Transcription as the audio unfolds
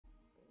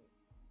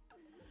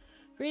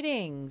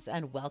Greetings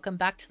and welcome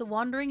back to the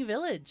Wandering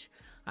Village.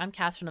 I'm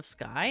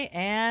KatherineOfSky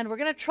and we're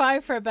going to try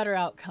for a better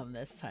outcome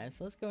this time.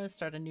 So let's go and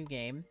start a new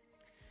game.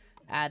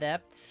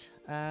 Adept.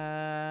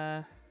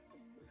 Yeah,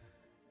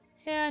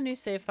 new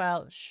save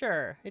file.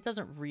 Sure, it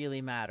doesn't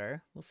really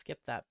matter. We'll skip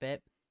that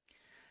bit.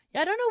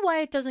 Yeah, I don't know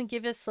why it doesn't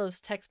give us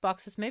those text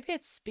boxes. Maybe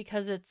it's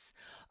because it's...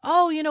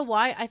 Oh, you know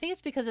why? I think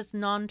it's because it's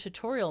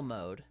non-tutorial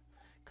mode.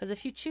 Because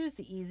if you choose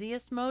the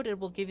easiest mode, it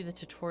will give you the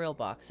tutorial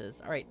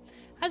boxes. All right,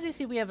 as you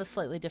see, we have a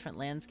slightly different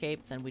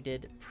landscape than we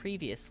did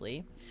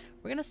previously.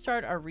 We're going to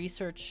start our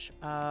research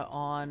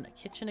on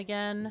kitchen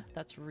again.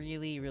 That's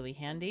really, really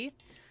handy.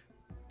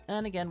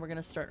 And again, we're going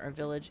to start our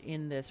village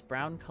in this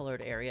brown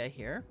colored area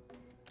here.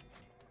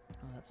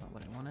 Oh, that's not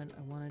what I wanted.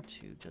 I wanted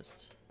to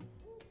just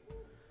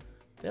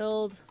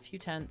build a few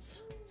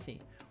tents. Let's see.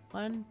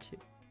 1, 2,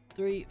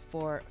 3,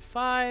 4,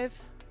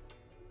 5.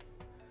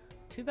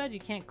 Too bad you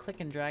can't click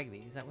and drag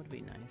these. That would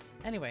be nice.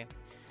 Anyway,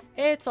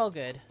 it's all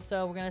good.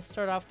 So we're going to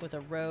start off with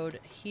a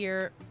road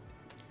here.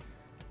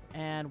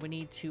 And we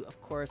need to,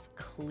 of course,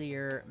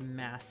 clear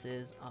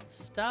masses of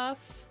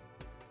stuff.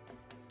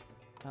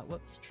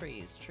 Whoops,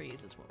 trees.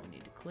 Trees is what we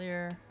need to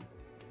clear.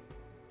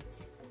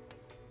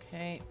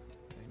 Okay,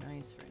 very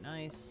nice, very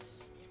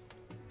nice.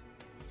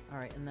 All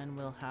right, and then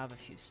we'll have a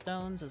few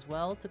stones as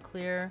well to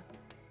clear.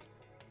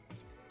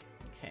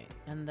 Okay,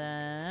 and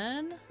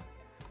then...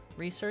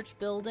 research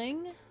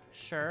building,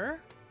 sure.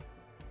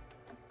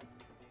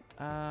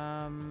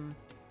 And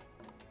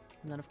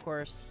then of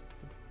course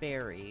the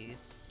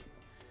berries.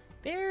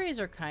 Berries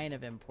are kind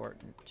of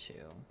important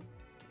too.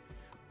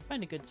 Let's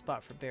find a good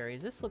spot for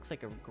berries. This looks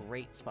like a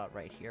great spot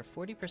right here.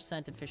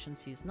 40%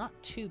 efficiency is not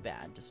too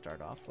bad to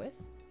start off with.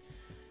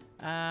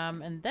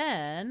 And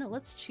then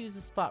let's choose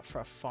a spot for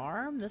a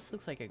farm. This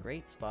looks like a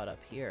great spot up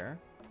here.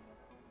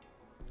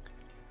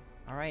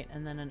 All right,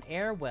 and then an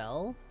air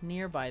well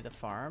nearby the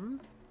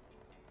farm.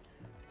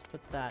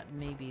 Put that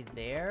maybe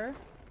there.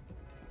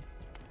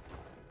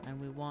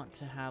 And we want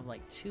to have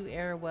like 2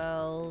 air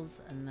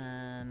wells, and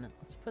then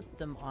let's put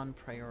them on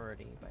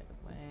priority, by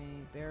the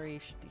way. Berry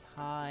should be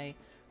high.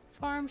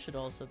 Farm should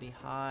also be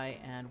high,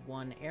 and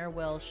 1 air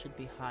well should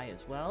be high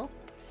as well.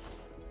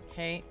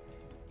 Okay.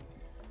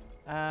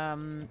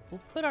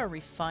 We'll put our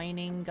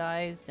refining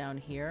guys down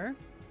here.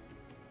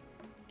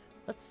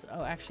 Let's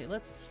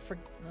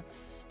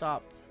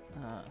stop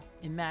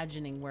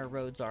imagining where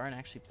roads are and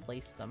actually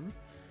place them.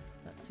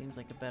 That seems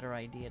like a better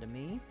idea to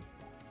me.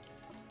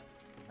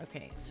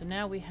 Okay, so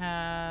now we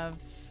have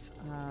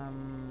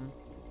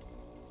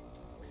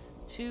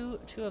two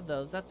of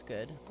those. That's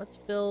good. Let's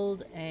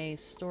build a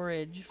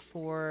storage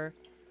for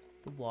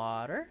the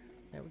water.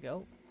 There we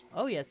go.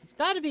 Oh yes, it's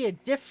got to be a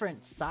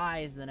different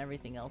size than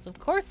everything else. Of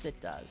course it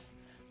does.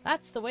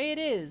 That's the way it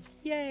is.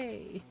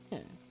 Yay!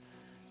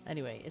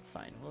 Anyway, it's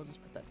fine. We'll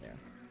just put that there.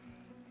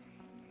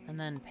 And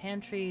then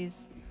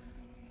pantries.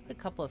 Put a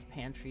couple of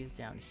pantries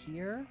down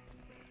here.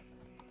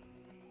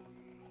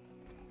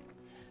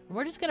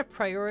 We're just going to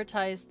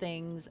prioritize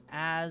things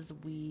as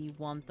we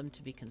want them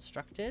to be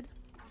constructed.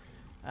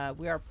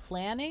 We are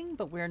planning,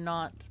 but we're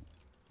not,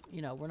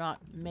 you know, we're not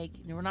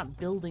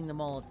building them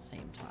all at the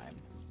same time.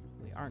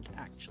 We aren't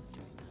actually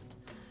doing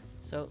that.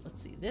 So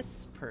let's see,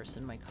 this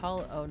person,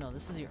 oh no,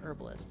 this is the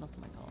herbalist, not the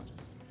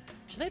mycologist.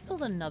 Should I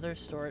build another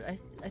storage? I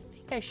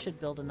think I should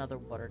build another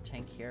water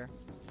tank here.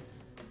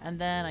 And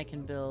then I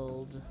can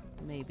build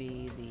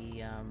maybe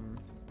the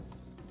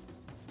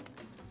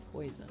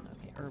poison.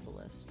 Okay,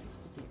 herbalist.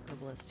 The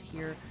herbalist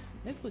here.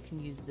 Maybe we can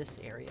use this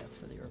area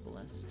for the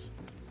herbalist.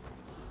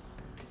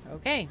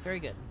 Okay,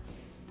 very good.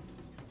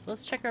 So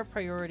let's check our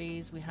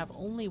priorities. We have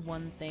only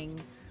one thing.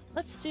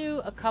 Let's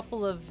do a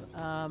couple of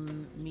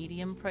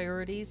medium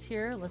priorities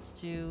here. Let's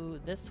do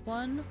this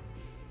one.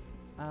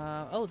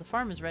 Oh, the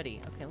farm is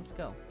ready. Okay, let's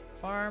go.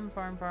 Farm,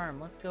 farm,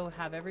 farm. Let's go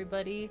have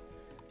everybody.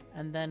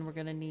 And then we're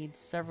going to need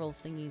several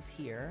thingies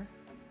here.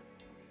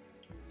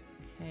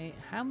 Okay,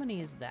 how many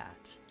is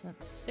that?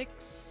 That's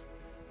 6.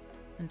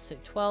 And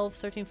 6, 12,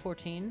 13,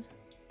 14.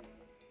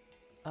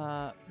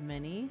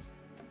 Many.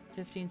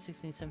 15,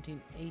 16,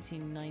 17,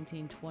 18,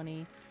 19,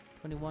 20,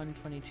 21,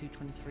 22,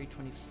 23,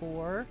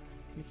 24,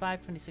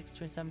 25, 26,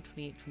 27,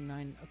 28,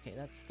 29. Okay,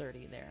 that's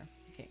 30 there.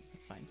 Okay,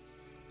 that's fine.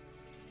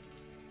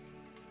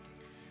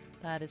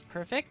 That is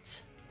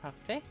perfect.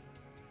 Parfait.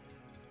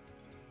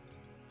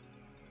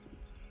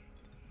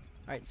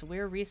 Alright, so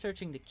we're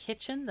researching the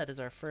kitchen. That is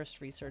our first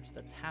research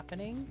that's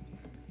happening.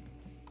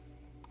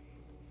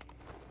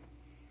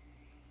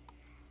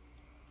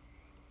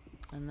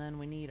 And then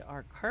we need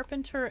our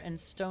carpenter and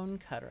stone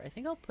cutter. I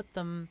think I'll put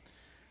them...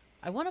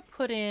 I want to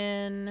put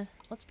in...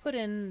 Let's put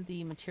in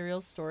the material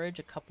storage,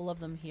 a couple of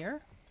them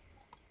here.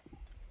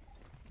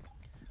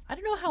 I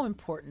don't know how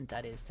important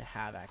that is to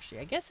have,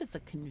 actually. I guess it's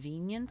a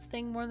convenience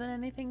thing more than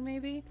anything,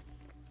 maybe.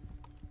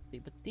 Let's see,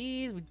 but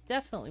these, we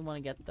definitely want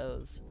to get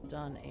those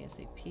done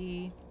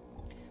ASAP.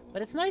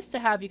 But it's nice to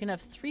have, you can have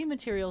 3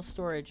 material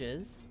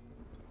storages.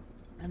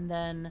 And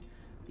then...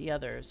 the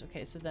others.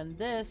 Okay, so then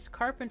this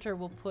carpenter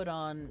will put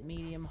on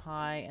medium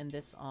high and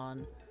this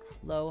on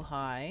low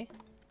high.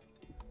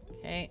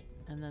 Okay,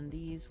 and then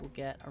these will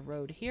get a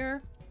road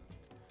here.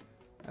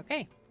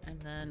 Okay, and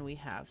then we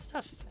have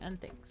stuff and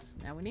things.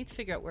 Now we need to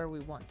figure out where we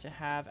want to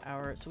have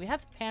our... So we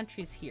have the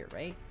pantries here,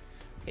 right?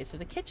 Okay, so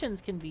the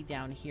kitchens can be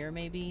down here,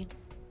 maybe.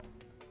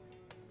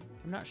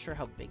 I'm not sure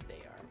how big they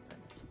are, but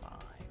it's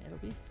fine. It'll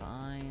be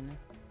fine.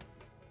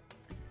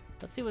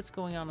 Let's see what's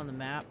going on the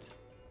map.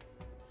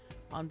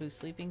 Onbu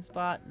sleeping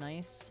spot.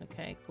 Nice.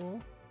 Okay,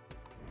 cool.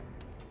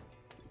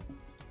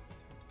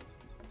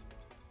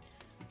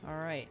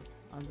 Alright.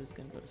 Onbu's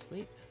gonna go to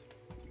sleep.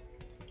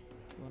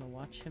 You want to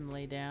watch him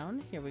lay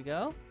down? Here we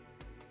go.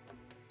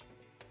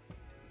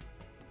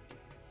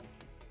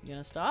 You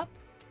gonna stop?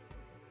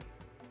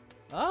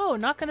 Oh,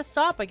 not gonna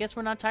stop. I guess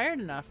we're not tired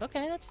enough.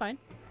 Okay, that's fine.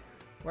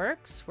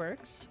 Works,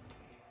 works.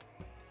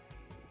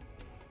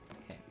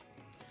 Okay.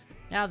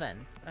 Now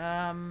then,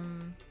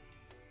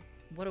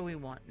 what do we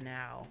want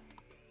now?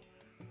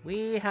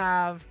 We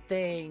have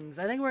things.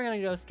 I think we're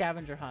gonna go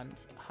scavenger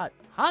hunt.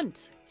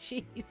 Hunt!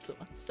 Jeez,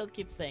 I still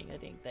keep saying the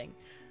dang thing.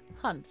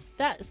 Hunt.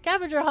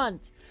 Scavenger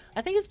hunt!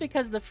 I think it's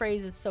because the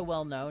phrase is so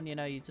well known. You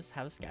know, you just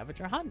have a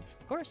scavenger hunt.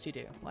 Of course you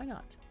do. Why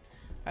not?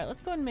 Alright,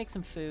 let's go and make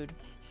some food.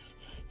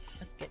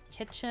 Let's get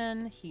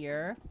kitchen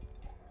here.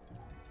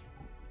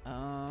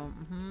 Yeah,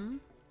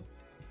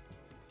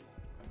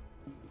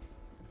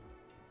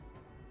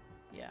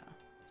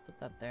 let's put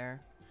that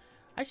there.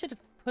 I should have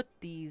put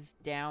these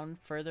down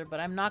further, but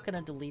I'm not going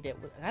to delete it.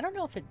 I don't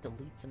know if it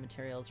deletes the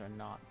materials or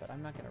not, but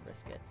I'm not going to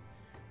risk it.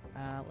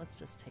 Let's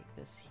just take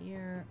this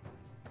here.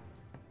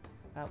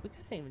 We could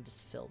even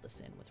just fill this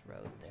in with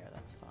road there.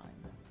 That's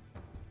fine.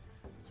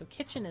 So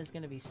kitchen is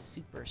going to be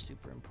super,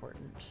 super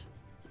important.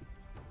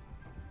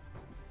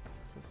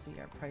 So let's see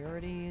our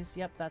priorities.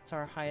 Yep, that's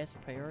our highest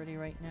priority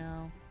right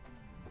now.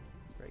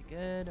 That's very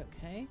good.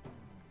 Okay.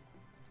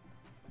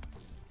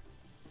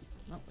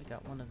 Oh, we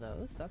got one of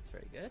those. That's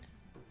very good.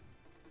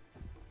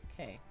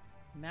 Okay.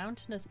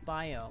 Mountainous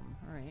biome.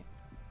 Alright.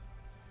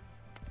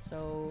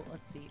 So,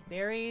 let's see.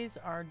 Berries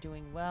are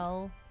doing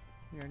well.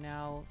 We are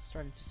now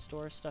starting to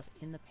store stuff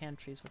in the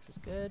pantries, which is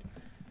good.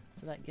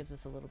 So that gives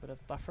us a little bit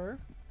of buffer.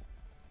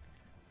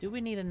 Do we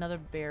need another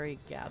berry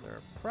gatherer?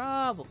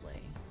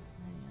 Probably.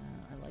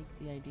 Yeah, I like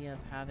the idea of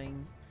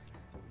having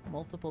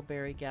multiple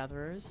berry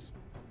gatherers.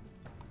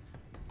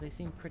 They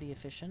seem pretty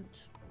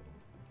efficient.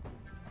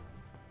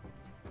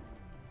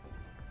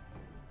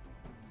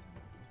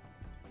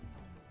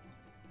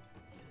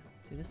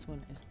 See, this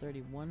one is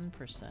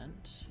 31%.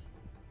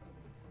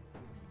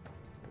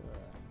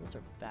 Those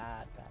are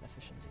bad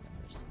efficiency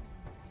numbers.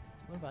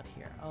 So what about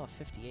here? Oh,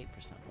 58%.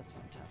 That's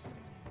fantastic.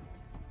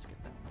 Let's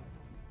get that one.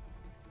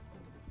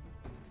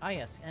 Ah,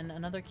 yes, and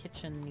another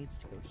kitchen needs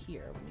to go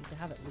here. We need to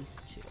have at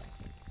least 2,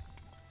 I think.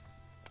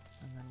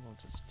 And then we'll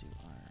just do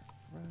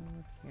our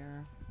road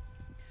here.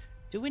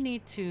 Do we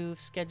need to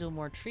schedule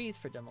more trees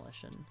for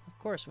demolition? Of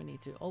course we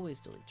need to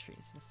always delete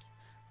trees. Yes.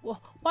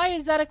 Well, why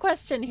is that a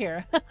question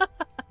here?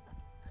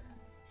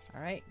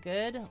 Alright,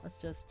 good. Let's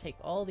just take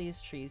all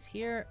these trees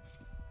here.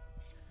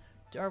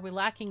 Are we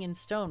lacking in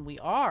stone? We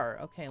are.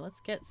 Okay, let's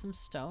get some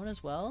stone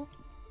as well.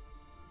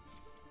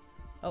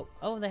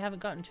 Oh, they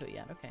haven't gotten to it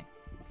yet. Okay,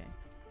 okay.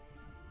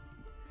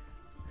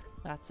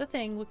 That's the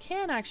thing. We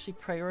can actually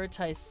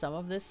prioritize some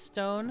of this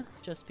stone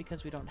just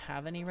because we don't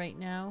have any right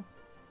now.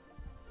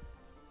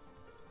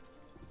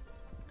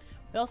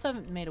 We also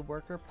haven't made a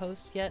worker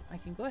post yet. I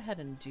can go ahead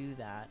and do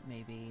that,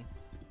 maybe.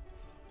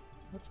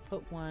 Let's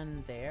put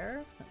one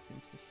there. That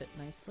seems to fit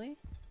nicely.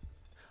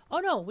 Oh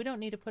no, we don't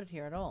need to put it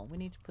here at all. We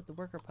need to put the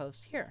worker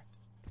post here.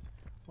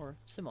 Or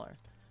similar.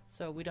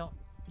 So we don't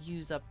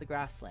use up the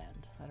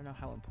grassland. I don't know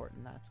how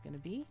important that's going to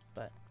be,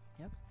 but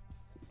yep.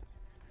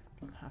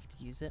 Don't have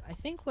to use it. I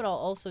think what I'll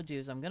also do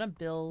is I'm going to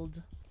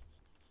build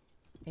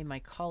a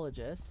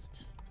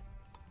mycologist.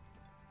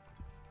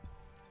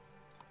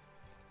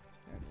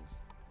 There it is.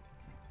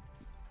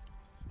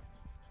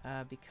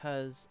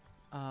 Because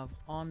of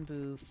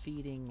Onbu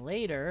feeding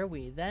later,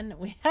 we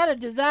had a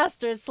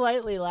disaster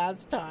slightly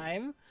last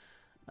time.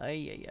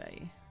 Ay, ay,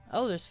 ay.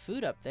 Oh, there's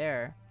food up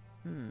there.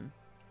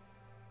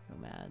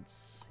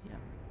 Nomads. Yeah.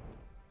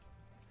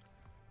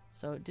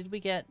 So, did we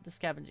get the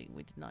scavenging?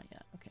 We did not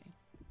yet. Okay.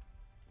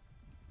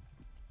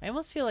 I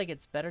almost feel like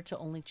it's better to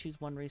only choose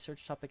one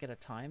research topic at a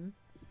time.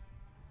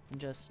 And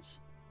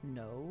just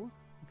know.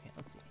 Okay,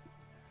 let's see.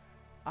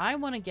 I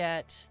want to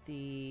get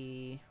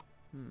the...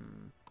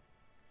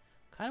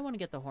 kind of want to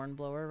get the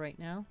hornblower right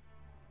now.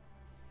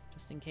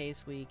 Just in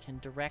case we can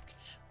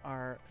direct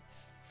our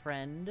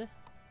friend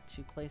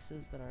to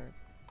places that are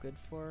good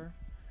for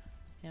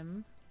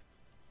him.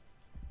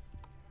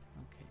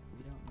 Okay,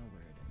 we don't know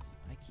where it is.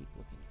 I keep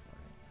looking for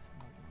it.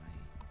 I don't know why.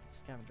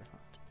 Scavenger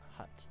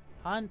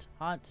hunt.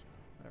 Hunt!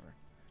 Whatever.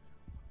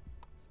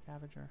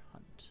 Scavenger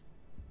hunt.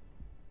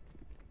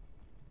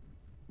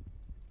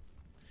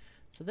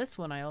 So this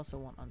one I also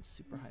want on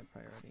super high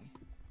priority.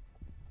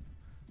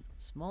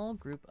 Small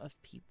group of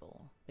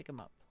people. Pick them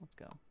up. Let's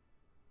go.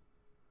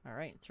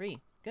 Alright, 3.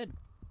 Good.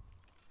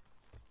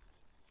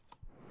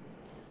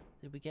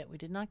 Did we get... We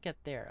did not get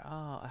there.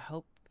 Oh, I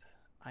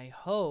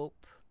hope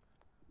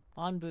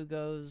Onbu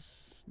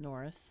goes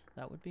north.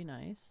 That would be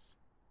nice.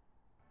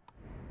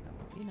 That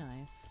would be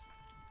nice.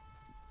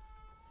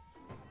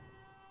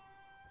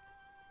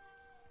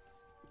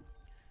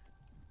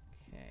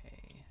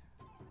 Okay.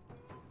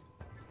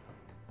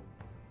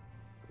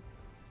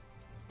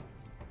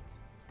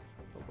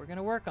 But we're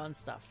gonna work on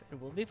stuff.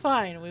 It will be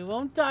fine. We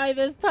won't die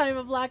this time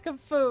of lack of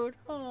food.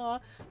 Aw,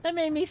 that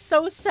made me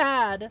so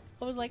sad.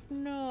 I was like,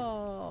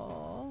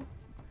 no.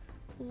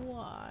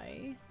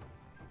 Why?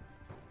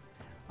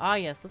 Ah,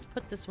 yes. Let's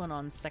put this one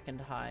on second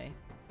high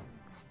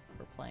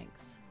for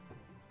planks.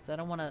 So I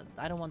don't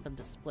want them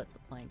to split the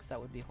planks.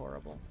 That would be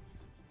horrible.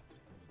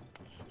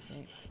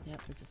 Okay.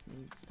 Yep. We just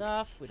need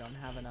stuff. We don't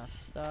have enough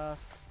stuff.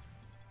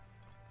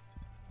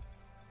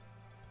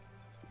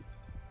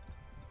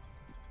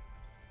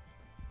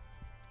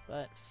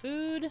 But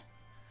food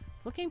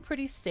is looking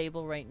pretty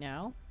stable right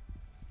now.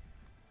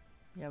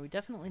 Yeah, we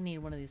definitely need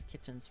one of these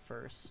kitchens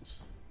first.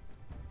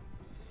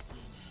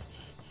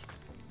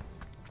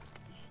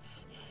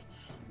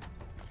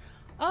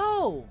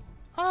 Oh!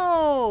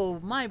 Oh!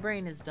 My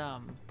brain is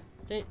dumb.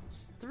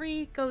 It's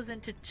 3 goes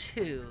into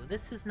 2.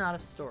 This is not a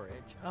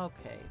storage.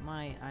 Okay,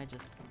 I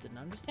just didn't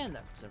understand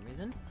that for some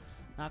reason.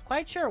 Not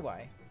quite sure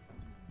why.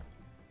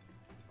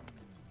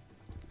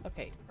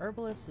 Okay,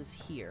 herbalist is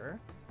here.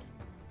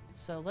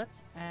 So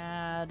let's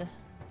add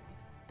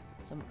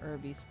some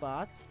herby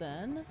spots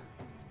then.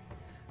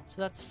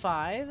 So that's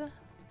 5.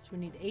 So we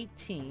need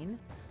 18.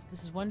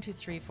 This is 1, 2,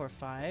 3, 4,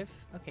 5.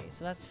 Okay,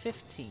 so that's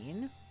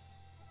 15.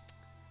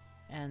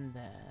 And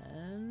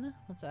then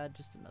let's add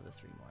just another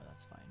 3 more.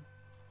 That's fine.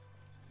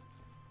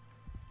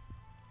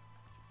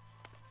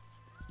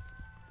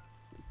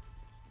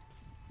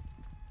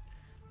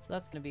 So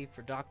that's going to be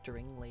for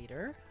doctoring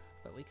later,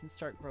 but we can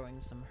start growing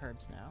some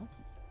herbs now.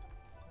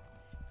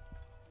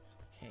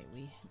 Okay,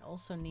 we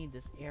also need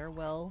this air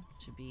well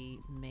to be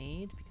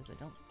made because I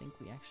don't think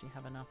we actually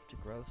have enough to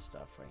grow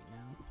stuff right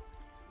now.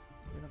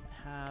 We don't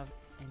have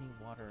any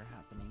water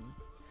happening.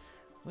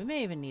 We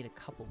may even need a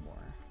couple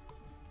more.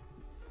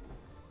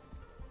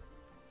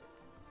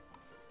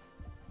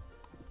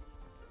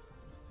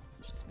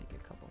 Let's just make a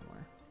couple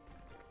more.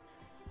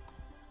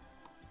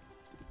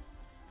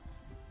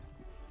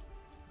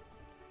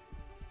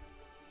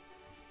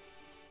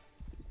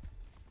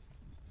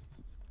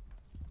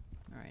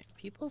 Alright,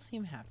 people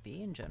seem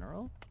happy in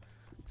general,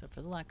 except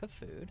for the lack of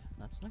food.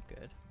 That's not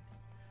good.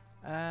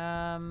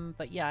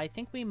 But yeah, I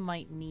think we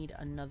might need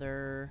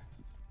another...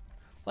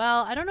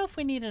 Well, I don't know if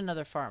we need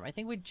another farm. I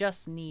think we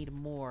just need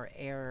more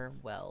air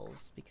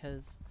wells,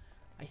 because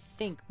I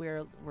think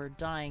we're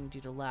dying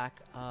due to lack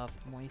of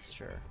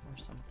moisture or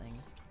something.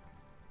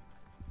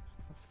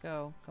 Let's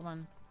go. Come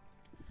on.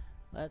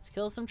 Let's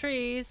kill some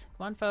trees.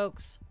 Come on,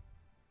 folks.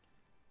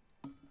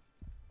 Let's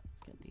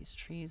get these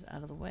trees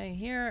out of the way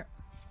here.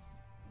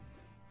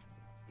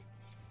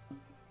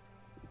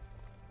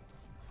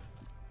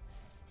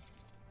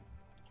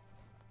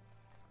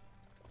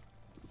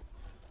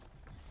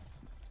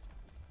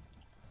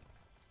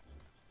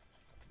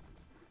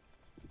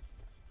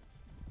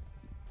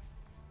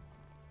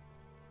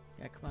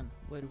 Yeah, come on.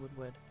 Wood, wood,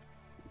 wood.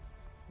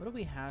 What do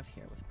we have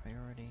here with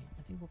priority?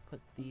 I think we'll put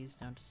these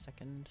down to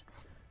second.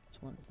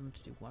 Just want them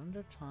to do one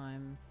at a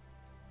time.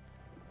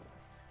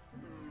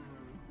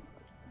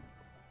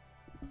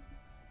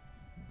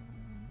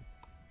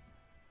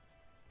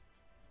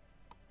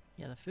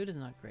 Yeah, the food is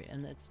not great.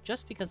 And it's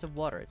just because of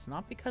water. It's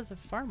not because of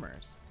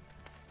farmers.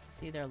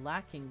 See, they're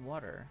lacking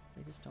water.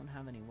 They just don't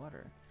have any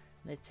water.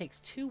 And it takes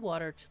 2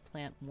 water to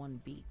plant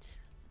 1 beet.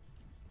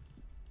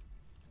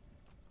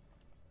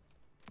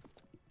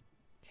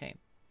 Okay.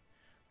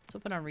 Let's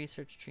open our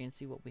research tree and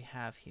see what we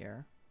have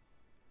here.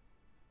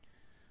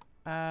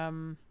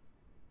 I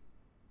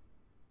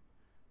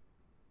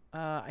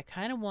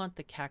kind of want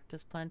the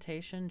cactus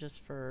plantation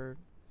just for,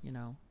 you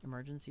know,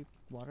 emergency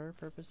water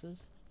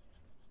purposes.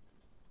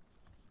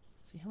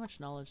 See, how much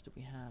knowledge do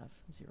we have?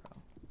 0.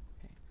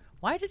 Okay.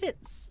 Why did it...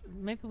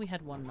 Maybe we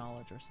had 1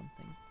 knowledge or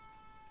something.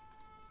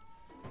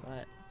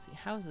 But, let's see.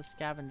 How's the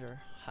scavenger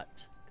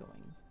hut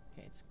going?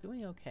 Okay, it's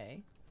doing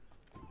okay.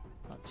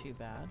 Not too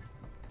bad.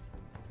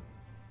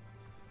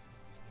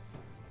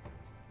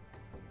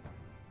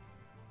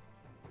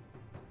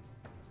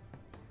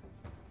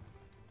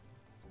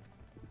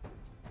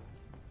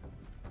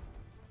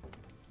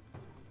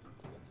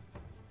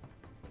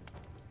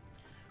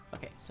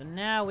 Okay, so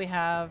now we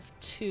have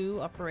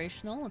 2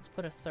 operational. Let's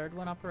put a 3rd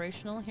one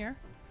operational here.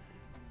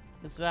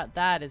 Because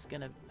that is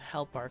going to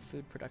help our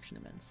food production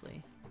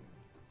immensely.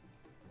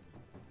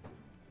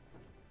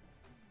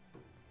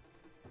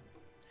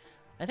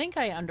 I think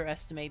I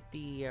underestimate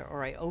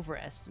or I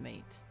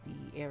overestimate the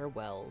air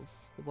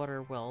wells, the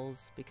water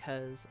wells,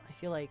 because I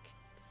feel like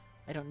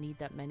I don't need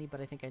that many,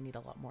 but I think I need a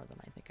lot more than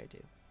I think I do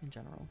in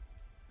general.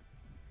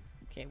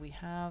 Okay, we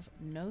have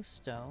no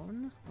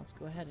stone. Let's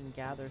go ahead and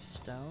gather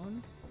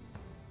stone.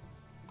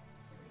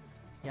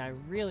 Yeah, I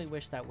really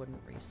wish that wouldn't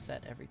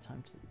reset every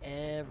time to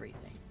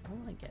everything. I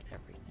want to get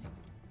everything.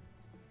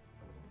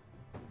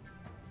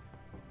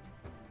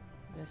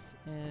 This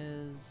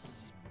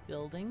is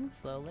building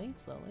slowly,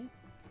 slowly.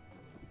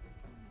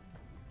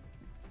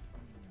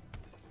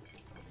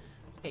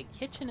 Okay,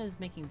 kitchen is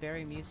making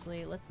berry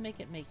muesli. Let's make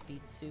it make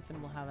beet soup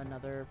and we'll have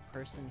another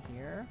person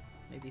here.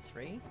 Maybe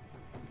 3.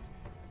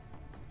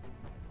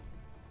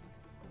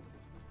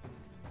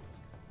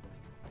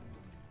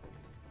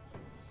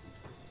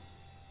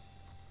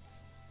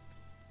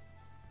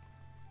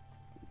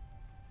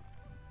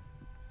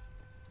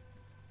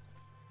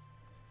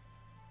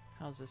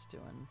 How's this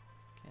doing?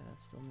 Okay, that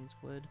still needs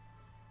wood.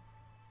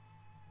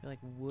 I feel like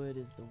wood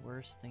is the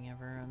worst thing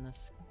ever on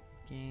this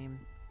game.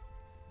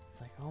 It's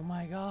like, oh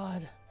my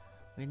god,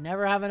 we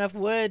never have enough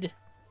wood.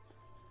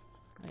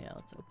 Oh yeah,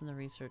 let's open the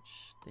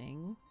research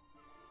thing.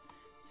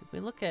 So if we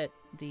look at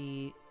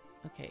the,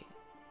 okay,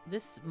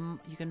 this,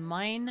 you can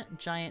mine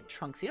giant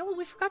trunks. You know what,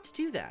 we forgot to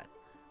do that.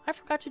 I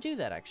forgot to do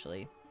that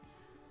actually.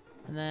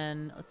 And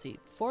then, let's see,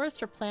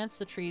 forester plants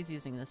the trees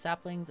using the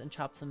saplings and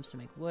chops them to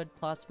make wood.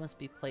 Plots must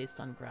be placed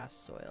on grass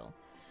soil.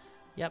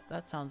 Yep,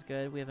 that sounds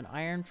good. We have an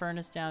iron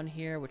furnace down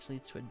here, which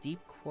leads to a deep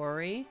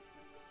quarry.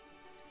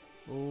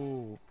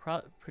 Oh,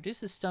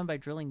 produces stone by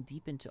drilling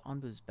deep into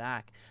Onbu's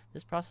back.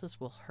 This process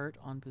will hurt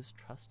Onbu's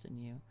trust in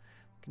you.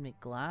 We can make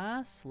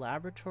glass,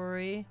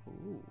 laboratory.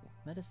 Ooh,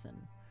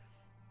 medicine.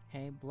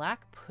 Okay,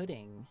 black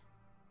pudding.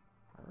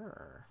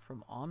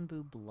 From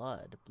Onbu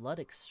blood. Blood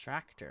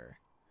extractor.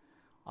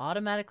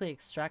 Automatically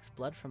extracts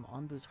blood from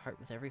Onbu's heart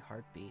with every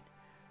heartbeat.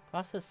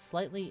 Process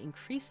slightly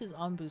increases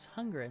Onbu's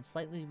hunger and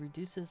slightly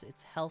reduces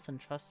its health and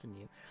trust in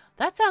you.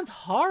 That sounds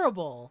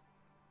horrible!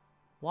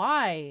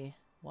 Why?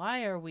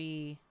 Why are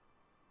we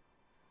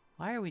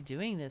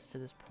doing this to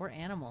this poor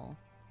animal?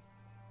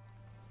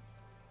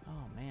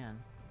 Oh,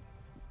 man.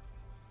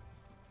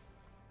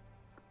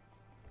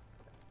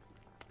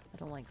 I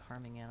don't like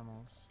harming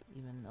animals,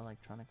 even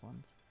electronic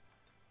ones.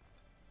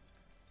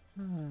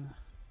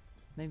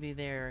 Maybe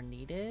they're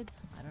needed?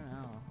 I don't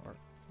know. Or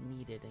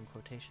needed in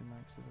quotation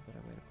marks is a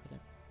better way to put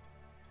it.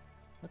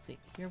 Let's see.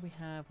 Here we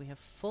have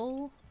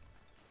full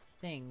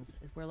things.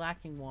 We're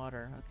lacking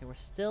water. Okay, we're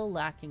still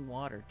lacking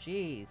water.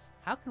 Jeez.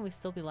 How can we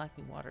still be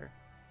lacking water?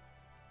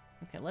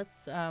 Okay,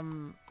 let's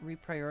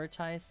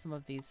reprioritize some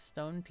of these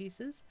stone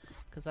pieces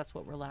because that's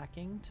what we're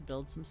lacking to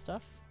build some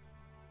stuff.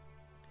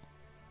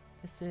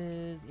 This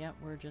is, yeah,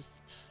 we're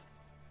just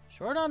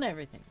short on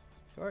everything.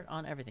 Short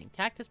on everything.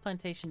 Cactus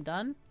plantation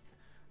done.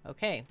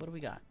 Okay, what do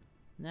we got?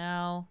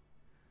 Now,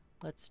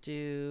 let's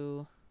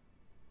do...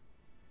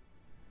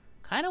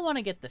 Kind of want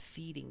to get the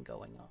feeding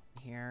going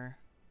on here.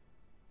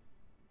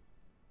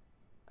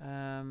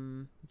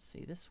 Let's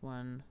see, this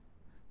one.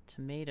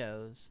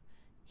 Tomatoes.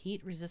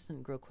 Heat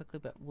resistant, grow quickly,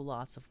 but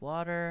lots of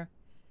water.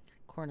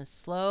 Corn is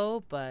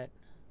slow, but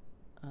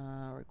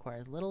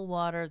requires little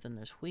water. Then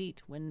there's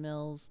wheat,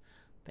 windmills,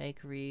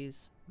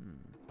 bakeries.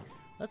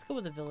 Let's go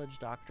with a village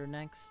doctor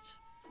next.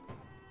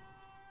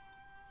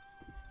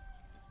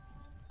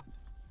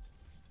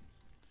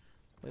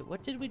 Wait,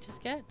 what did we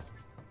just get?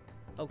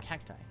 Oh,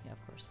 cacti. Yeah,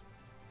 of course.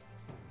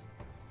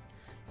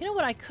 You know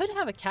what? I could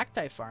have a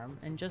cacti farm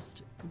and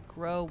just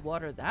grow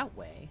water that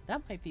way.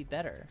 That might be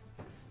better.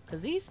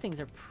 Because these things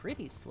are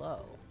pretty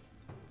slow.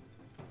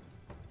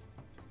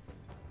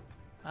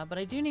 But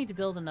I do need to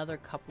build another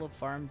couple of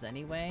farms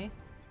anyway.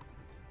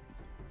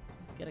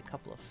 Let's get a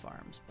couple of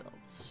farms built.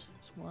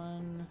 There's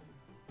one.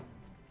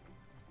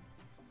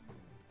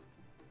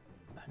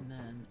 And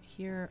then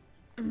here...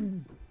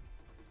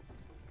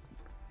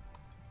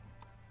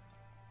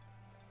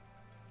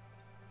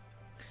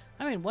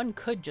 I mean, one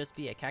could just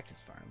be a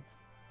cactus farm.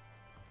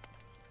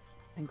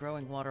 And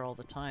growing water all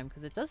the time,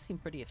 because it does seem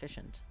pretty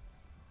efficient.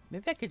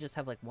 Maybe I could just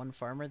have, like, one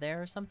farmer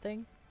there or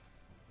something.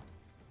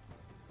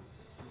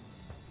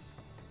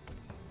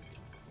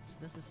 So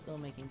this is still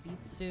making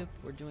beet soup.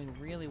 We're doing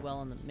really well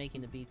on making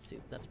the beet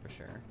soup, that's for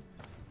sure.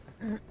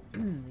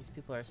 These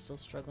people are still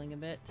struggling a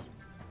bit.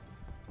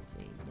 Let's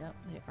see. Yep,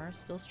 they are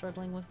still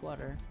struggling with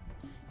water.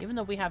 Even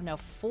though we have now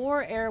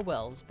 4 air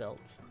wells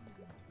built.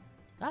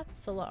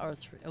 That's a lot. Or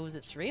oh, was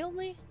it 3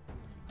 only?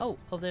 Oh,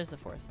 there's the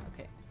 4th.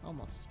 Okay,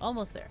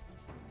 almost there.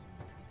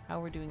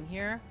 How we're doing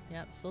here?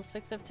 Yep, still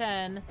 6 of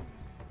 10.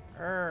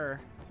 Okay,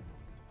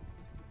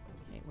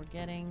 we're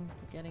getting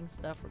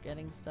stuff. We're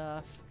getting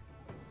stuff.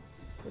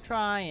 We're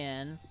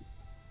trying.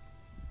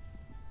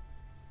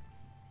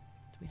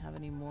 Do we have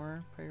any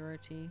more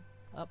priority?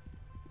 Up.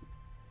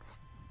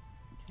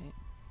 Okay.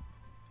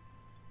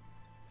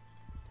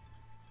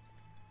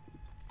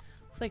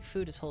 Looks like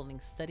food is holding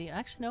steady.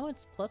 Actually, no,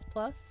 it's plus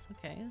plus.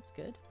 Okay, that's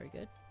good. Very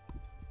good.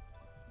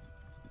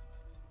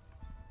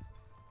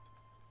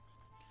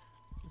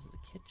 So this is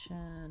a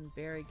kitchen.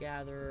 Berry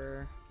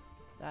gatherer.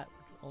 That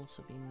would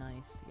also be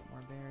nice to get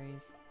more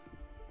berries.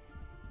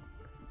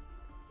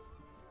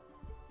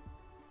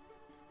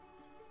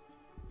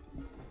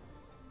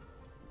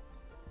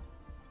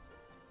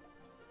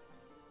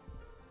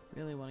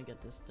 Really want to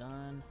get this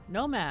done.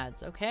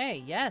 Nomads.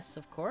 Okay, yes,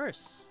 of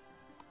course.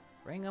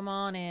 Bring them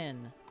on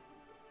in.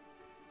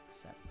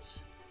 Accept.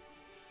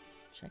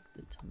 Check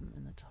the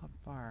in the top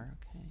bar.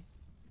 Okay.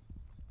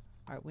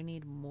 All right, we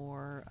need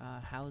more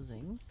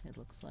housing. It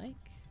looks like.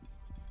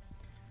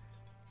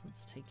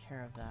 let's take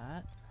care of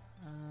that.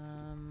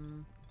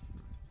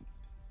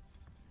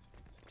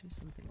 Do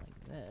something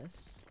like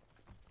this.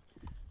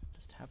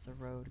 Just have the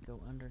road go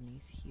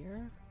underneath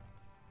here.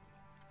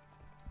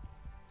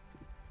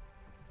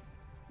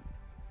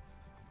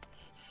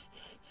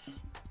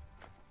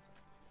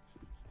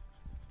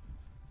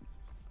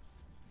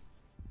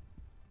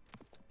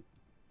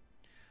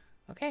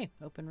 Okay,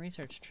 open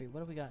research tree. What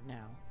do we got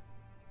now?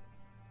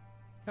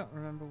 I don't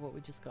remember what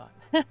we just got.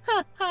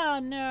 Oh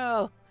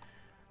no!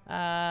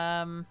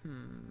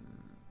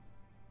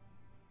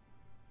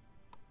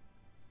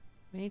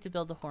 We need to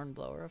build the horn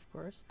blower, of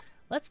course.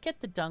 Let's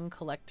get the dung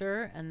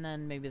collector and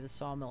then maybe the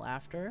sawmill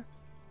after.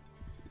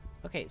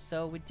 Okay,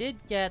 so we did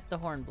get the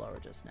horn blower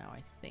just now,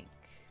 I think.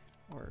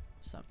 Or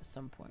at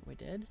some point we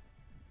did.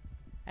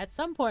 At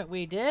some point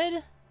we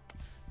did!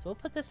 So we'll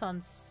put this on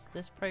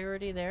this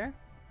priority there.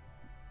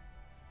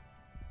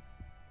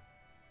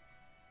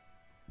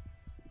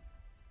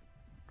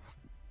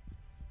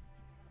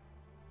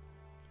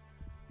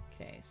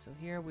 Okay, so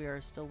here we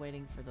are still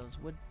waiting for those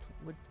wood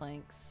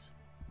planks.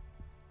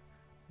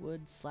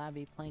 Wood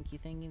slabby planky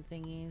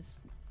thingies.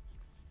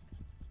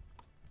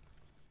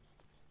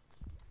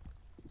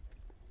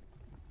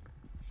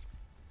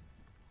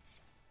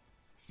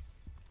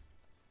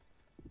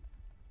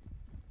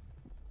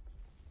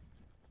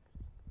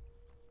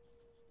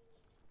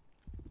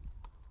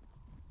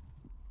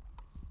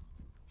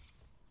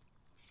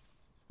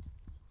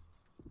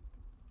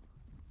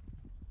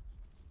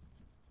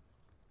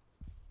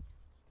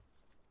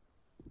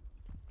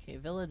 Okay,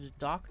 village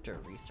doctor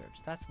research.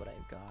 That's what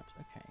I've got.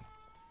 Okay.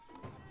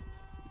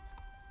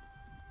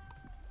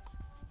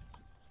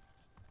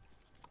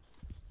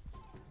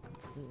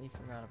 Completely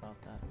forgot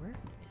about that. Where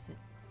is it?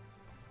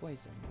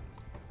 Poison.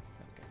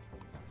 Okay.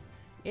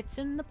 It's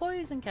in the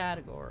poison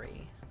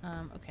category.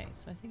 Okay,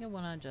 so I think I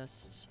want to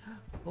just...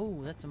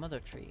 Oh, that's a mother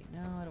tree. No,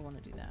 I don't want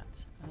to do that.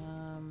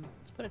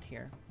 Let's put it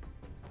here.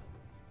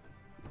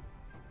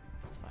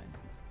 That's fine.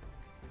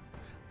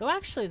 Though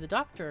actually, the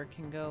doctor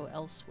can go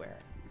elsewhere.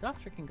 The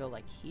doctor can go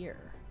like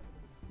here.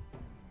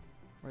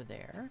 Or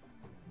there.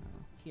 No,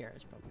 here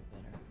is probably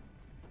better.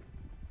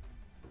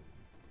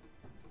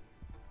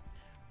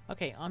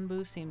 Okay,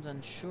 Onbu seems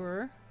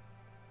unsure.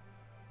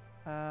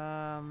 We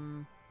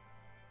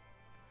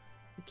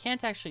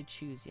can't actually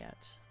choose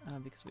yet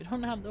because we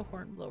don't have the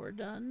horn blower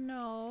done.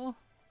 No.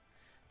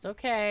 It's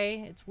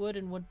okay. It's wood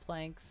and wood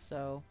planks,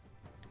 so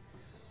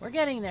we're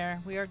getting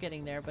there. We are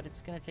getting there, but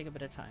it's going to take a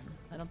bit of time.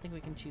 I don't think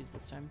we can choose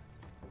this time.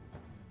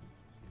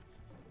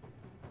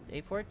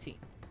 Day 14.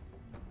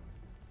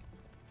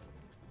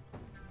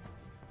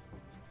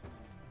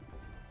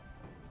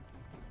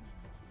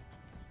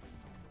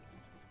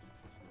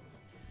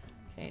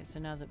 Okay, so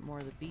now that more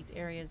of the beet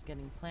area is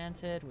getting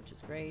planted, which is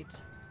great.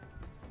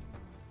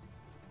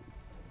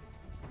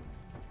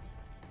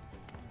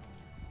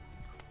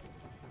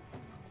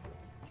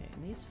 Okay,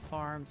 and these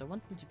farms, I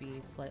want them to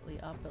be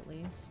slightly up at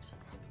least.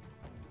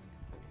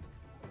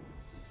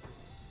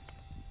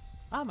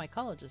 Ah, my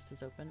ecologist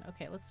is open.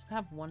 Okay, let's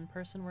have one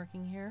person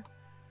working here.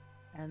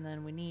 And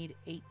then we need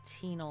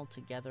 18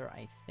 altogether,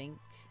 I think.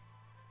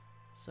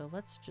 So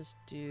let's just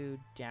do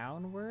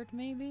downward,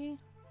 maybe?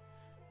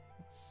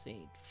 Let's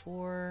see,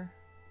 4.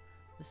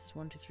 This is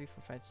 1, 2, 3,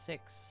 4, 5,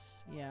 6.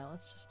 Yeah,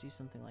 let's just do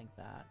something like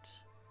that.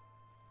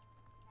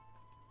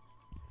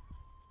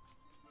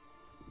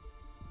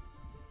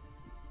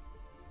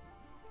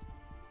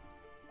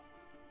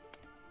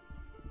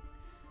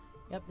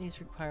 Yep,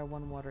 these require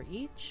 1 water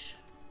each.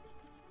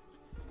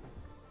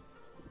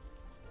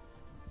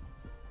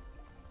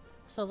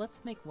 So let's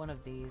make one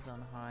of these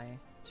on high,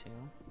 too.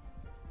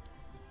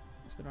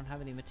 Because we don't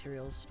have any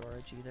materials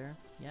storage either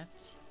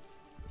yet.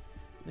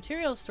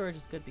 Materials storage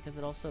is good because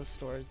it also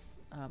stores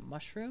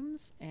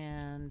mushrooms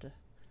and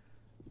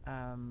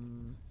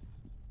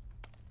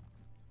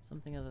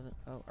something other than...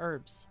 Oh,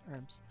 herbs.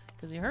 Herbs.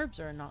 Because the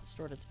herbs are not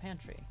stored at the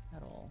pantry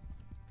at all.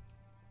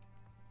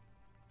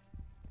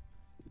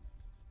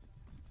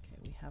 Okay,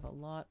 we have a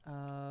lot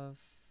of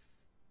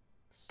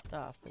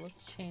stuff. But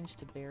let's change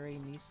to berry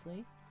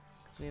muesli.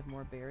 Because we have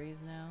more berries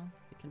now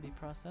that can be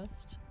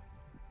processed.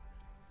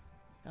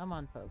 Come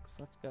on, folks.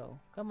 Let's go.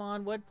 Come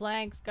on, wood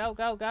planks. Go,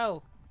 go,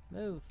 go.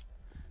 Move.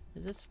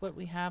 Is this what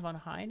we have on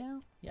high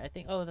now? Yeah, I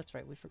think... Oh, that's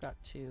right. We forgot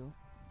to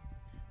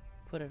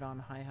put it on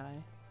high,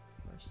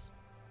 of course.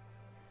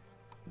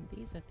 And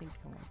these, I think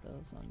I want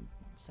those on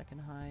second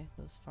high.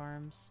 Those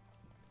farms.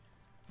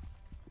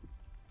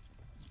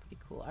 It's pretty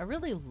cool. I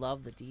really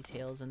love the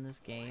details in this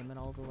game, and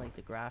all the, like,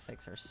 the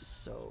graphics are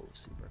so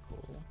super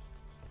cool.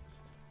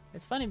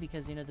 It's funny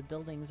because, you know, the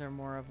buildings are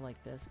more of,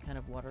 like, this kind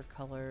of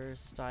watercolor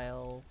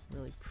style,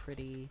 really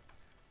pretty...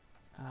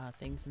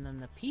 things, and then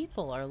the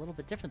people are a little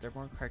bit different. They're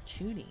more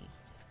cartoony,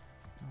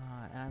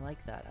 and I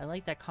like that. I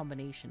like that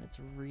combination. It's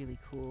really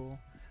cool.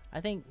 I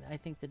think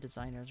the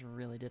designers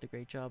really did a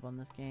great job on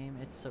this game.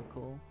 It's so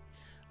cool.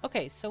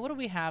 Okay, so what do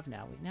we have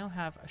now? We now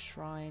have a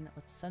shrine.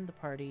 Let's send the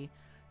party.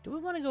 Do we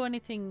want to go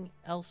anything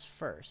else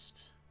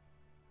first?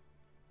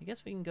 I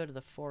guess we can go to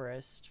the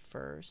forest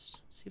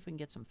first. See if we can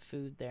get some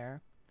food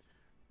there.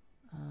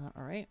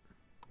 Alright.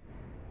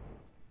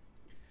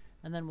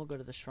 And then we'll go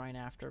to the shrine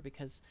after,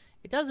 because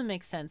it doesn't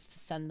make sense to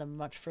send them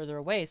much further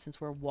away since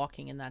we're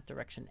walking in that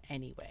direction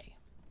anyway.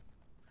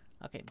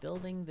 Okay,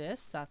 building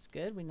this. That's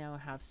good. We now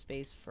have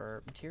space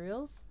for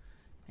materials.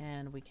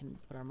 And we can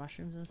put our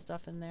mushrooms and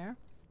stuff in there.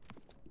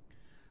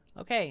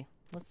 Okay,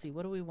 let's see.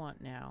 What do we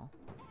want now?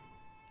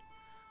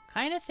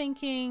 Kind of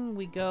thinking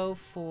we go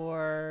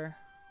for...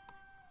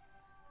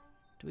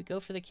 Do we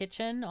go for the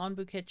kitchen?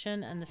 Onbu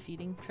kitchen and the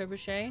feeding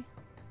trebuchet?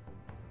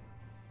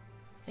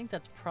 I think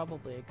that's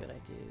probably a good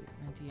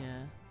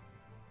idea.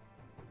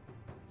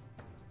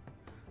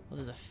 Oh,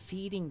 there's a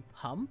feeding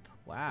pump?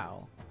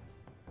 Wow.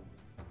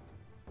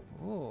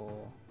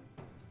 Oh.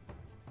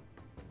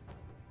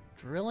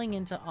 Drilling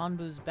into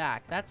Onbu's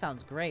back. That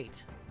sounds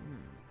great.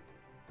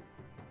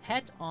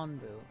 Pet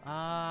Onbu.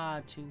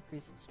 Ah, to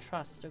increase its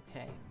trust.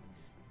 Okay.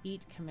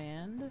 Eat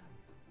command.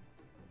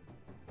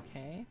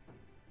 Okay.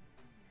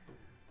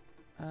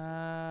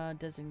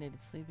 Designated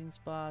sleeping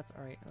spots.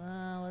 Alright,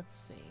 let's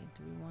see.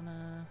 Do we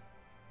wanna...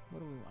 What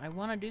do we want? I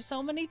wanna do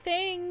so many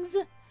things!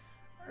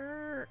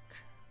 Urk.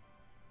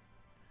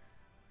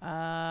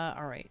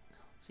 Alright.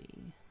 Let's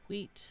see.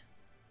 Wheat.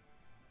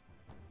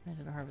 I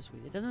did a harvest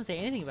wheat. It doesn't say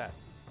anything about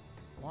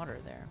water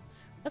there.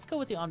 Let's go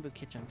with the Onbu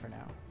kitchen for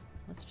now.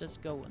 Let's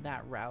just go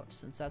that route,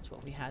 since that's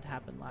what we had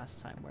happen last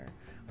time, where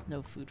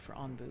no food for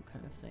Onbu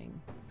kind of thing.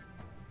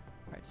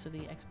 Alright, so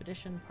the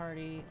expedition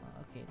party.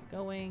 Okay, it's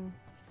going.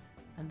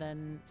 And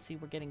then, see,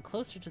 we're getting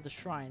closer to the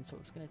shrine, so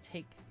it's going to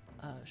take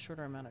a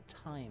shorter amount of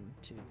time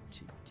to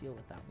deal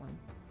with that one.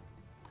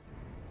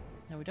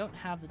 Now, we don't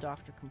have the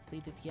doctor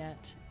completed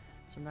yet,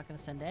 so I'm not going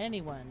to send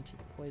anyone to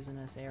the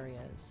poisonous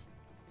areas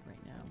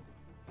right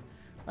now.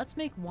 Let's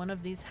make one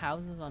of these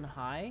houses on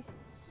high.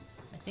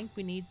 I think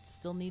we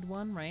still need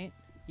one, right?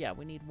 Yeah,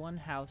 we need one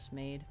house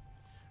made,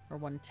 or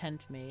one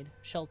tent made.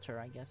 Shelter,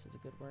 I guess, is a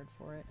good word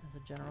for it as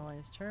a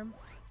generalized term.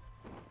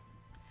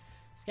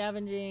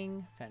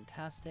 Scavenging,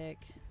 fantastic.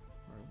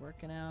 We're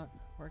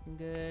working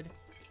good.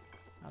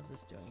 How's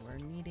this doing? We're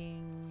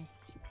needing...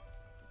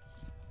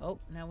 Oh,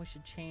 now we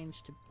should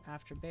change to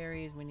after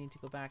berries. We need to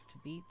go back to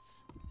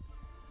beets.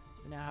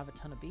 So we now have a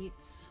ton of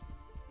beets.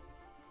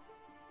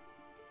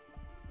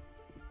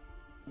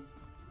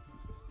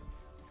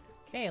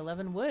 Okay,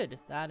 11 wood.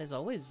 That is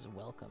always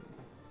welcome.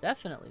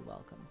 Definitely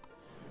welcome.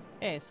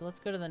 Okay, so let's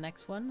go to the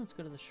next one. Let's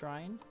go to the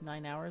shrine.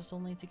 9 hours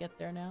only to get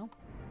there now.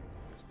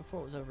 Because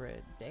before it was over a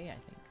day, I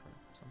think,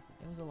 or something.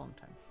 It was a long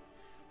time.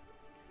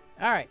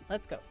 Alright,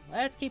 let's go.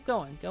 Let's keep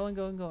going. Going.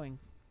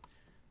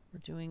 We're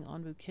doing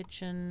Onbu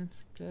kitchen.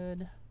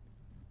 Good.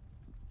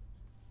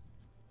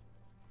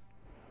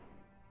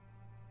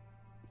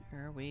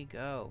 Here we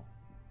go.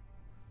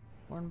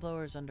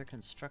 Hornblower's under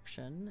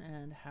construction,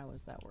 and how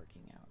is that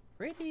working out?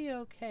 Pretty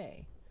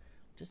okay.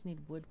 Just need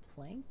wood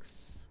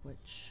planks,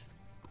 which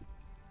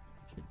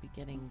should be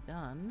getting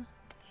done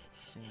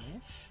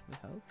soonish, we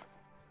hope.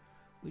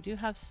 We do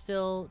have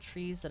still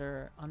trees that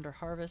are under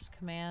harvest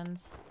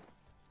commands.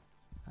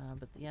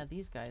 But yeah,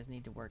 these guys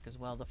need to work as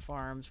well. The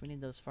farms, we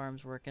need those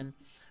farms working.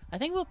 I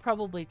think we'll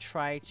probably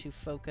try to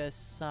focus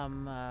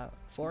some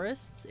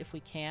forests, if we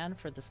can,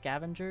 for the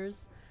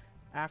scavengers.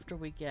 After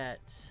we get...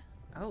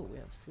 Oh, we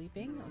have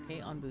sleeping. Okay,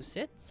 Onbu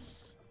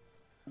sits.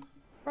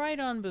 Right,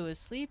 Onbu is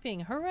sleeping.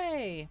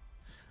 Hooray!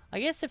 I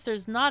guess if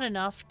there's not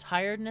enough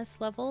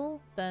tiredness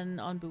level, then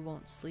Onbu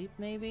won't sleep,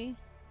 maybe.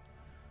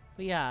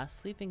 But yeah,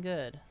 sleeping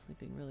good.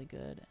 Sleeping really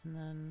good. And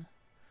then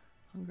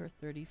hunger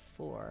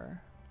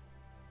 34.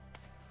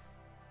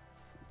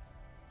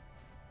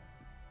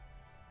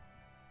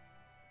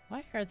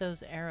 Why are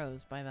those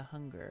arrows by the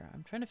hunger?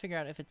 I'm trying to figure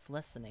out if it's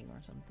lessening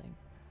or something.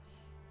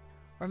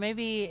 Or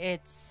maybe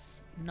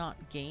it's not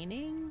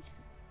gaining?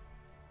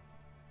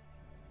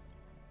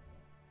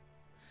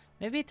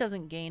 Maybe it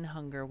doesn't gain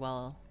hunger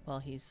while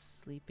he's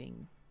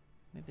sleeping.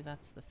 Maybe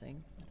that's the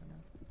thing. I don't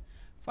know.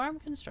 Farm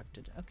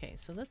constructed. Okay,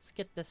 so let's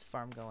get this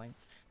farm going.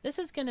 This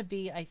is going to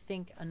be, I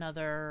think,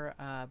 another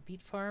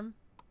beet farm.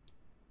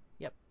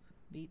 Yep,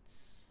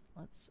 beets.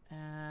 Let's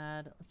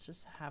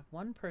just have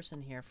one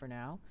person here for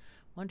now.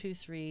 1, 2,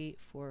 3,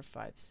 4,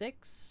 5,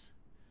 6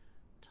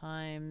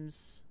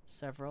 times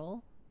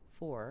several.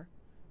 4.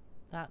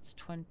 That's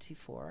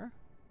 24.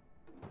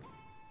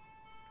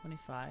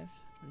 25.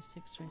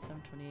 26,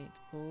 27, 28.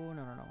 Oh,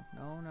 no.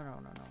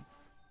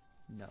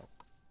 No.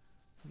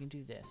 We can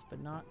do this,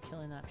 but not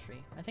killing that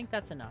tree. I think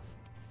that's enough.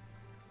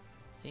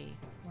 Let's see.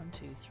 1, 2,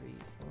 3,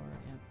 4.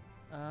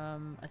 Yeah.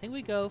 I think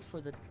we go for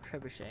the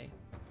trebuchet.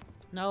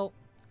 No.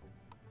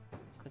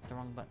 Click the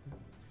wrong button.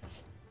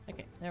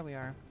 Okay, there we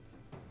are.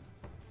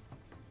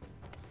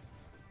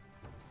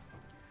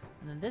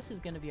 And then this is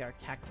going to be our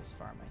cactus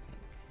farm, I think.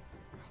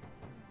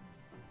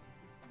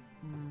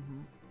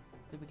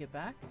 Did we get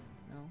back?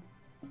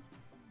 No.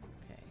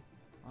 Okay.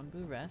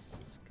 Onbu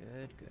rests.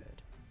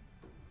 Good.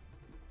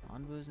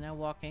 Onbu's now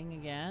walking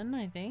again,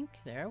 I think.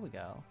 There we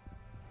go.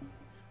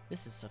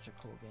 This is such a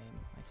cool game,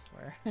 I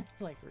swear.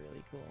 It's like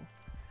really cool.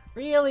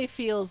 Really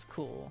feels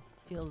cool.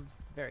 Feels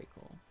very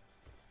cool.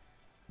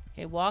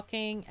 Okay,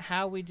 walking.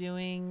 How are we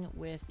doing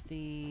with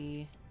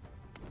the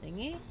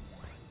thingy?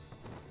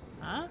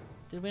 Huh?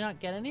 Did we not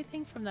get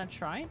anything from that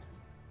shrine?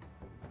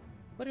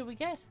 What did we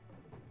get?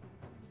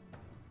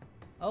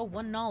 Oh,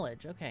 1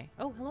 knowledge. Okay.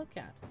 Oh, hello,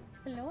 cat.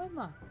 Hello,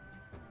 Emma.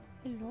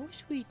 Hello,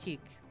 sweetie.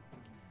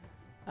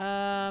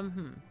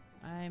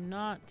 I'm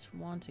not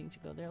wanting to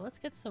go there. Let's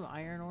get some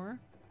iron ore.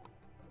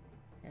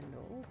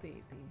 Hello,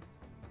 baby.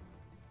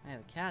 I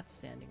have a cat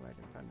standing right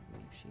in front of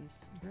me.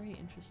 She's very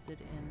interested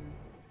in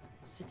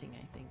sitting,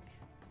 I think.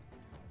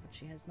 But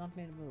she has not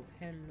made a move.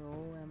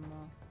 Hello,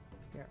 Emma.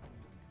 Here.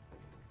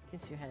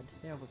 Kiss your head.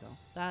 There we go.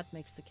 That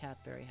makes the cat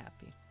very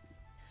happy.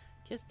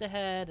 Kiss the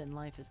head and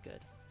life is good.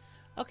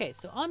 Okay,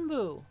 so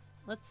Onbu.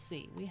 Let's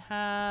see. We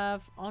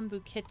have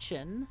Onbu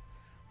Kitchen.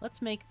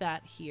 Let's make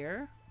that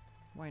here.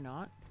 Why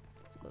not?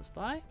 It's close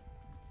by.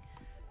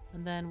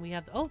 And then we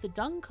have... Oh, the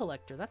dung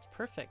collector. That's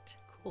perfect.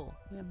 Cool.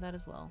 We have that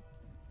as well.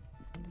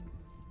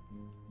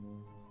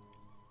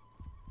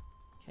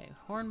 Okay,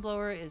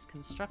 hornblower is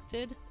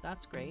constructed.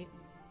 That's great.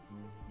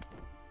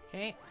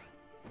 Okay.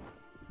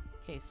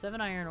 Okay,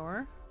 7 iron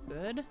ore.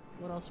 Good.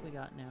 What else we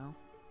got now?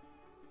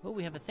 Oh,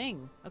 we have a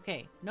thing.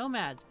 Okay,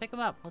 nomads. Pick them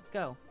up. Let's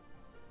go.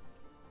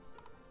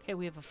 Okay,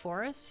 we have a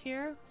forest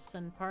here.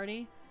 Send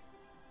party.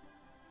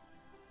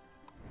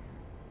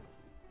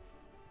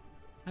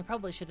 I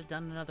probably should have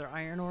done another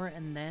iron ore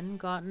and then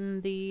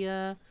gotten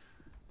the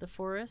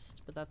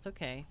forest, but that's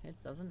okay. It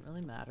doesn't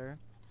really matter.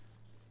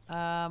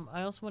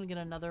 I also want to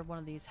get another one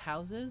of these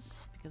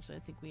houses because I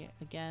think we,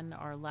 again,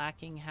 are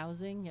lacking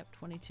housing. Yep,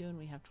 22 and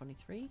we have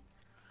 23.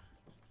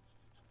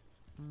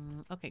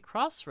 Okay,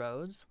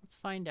 crossroads. Let's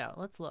find out.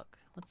 Let's look.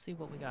 Let's see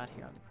what we got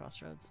here on the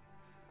crossroads.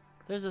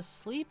 There's a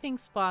sleeping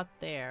spot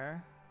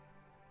there.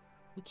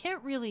 We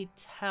can't really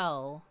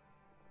tell.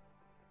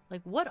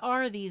 Like, what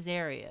are these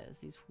areas?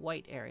 These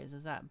white areas.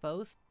 Is that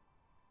both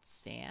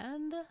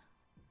sand?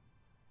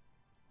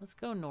 Let's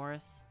go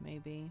north,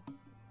 maybe.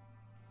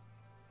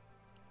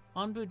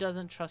 Onbu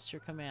doesn't trust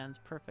your commands.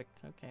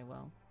 Perfect. Okay,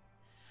 well.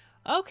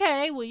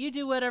 Okay, well, you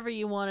do whatever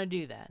you want to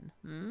do then.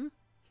 Hmm?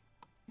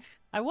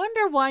 I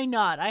wonder why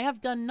not. I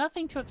have done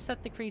nothing to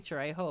upset the creature,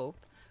 I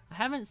hope. I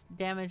haven't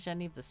damaged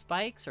any of the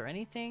spikes or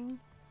anything.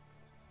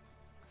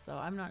 So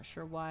I'm not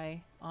sure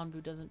why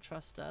Onbu doesn't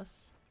trust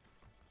us.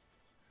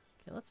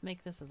 Okay, let's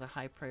make this as a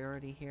high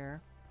priority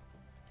here.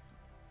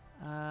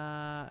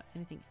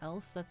 Anything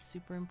else that's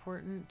super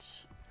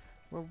important?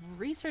 We're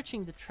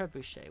researching the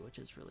trebuchet, which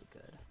is really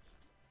good.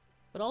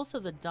 But also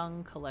the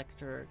dung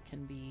collector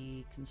can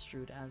be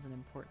construed as an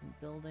important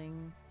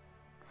building.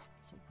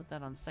 So put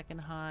that on second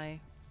high.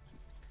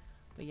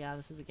 But yeah,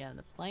 this is, again,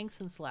 the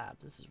planks and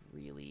slabs. This is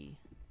really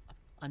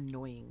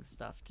annoying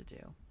stuff to do.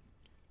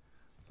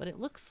 But it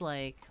looks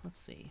like, let's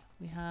see,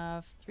 we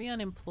have 3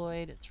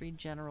 unemployed, 3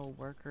 general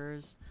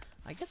workers.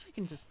 I guess we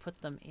can just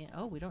put them in.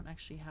 Oh, we don't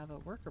actually have a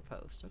worker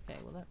post. Okay,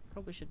 well, that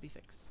probably should be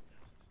fixed.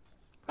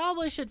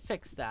 Probably should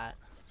fix that.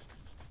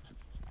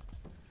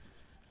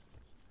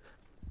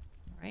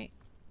 All right.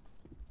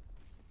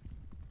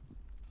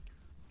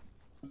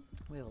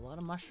 We have a lot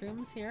of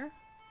mushrooms here.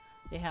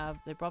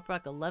 They brought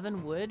back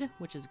 11 wood,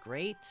 which is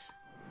great.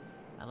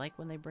 I like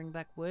when they bring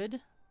back wood.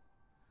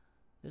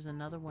 There's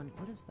another one.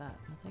 What is that?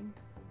 Nothing?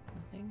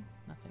 Nothing?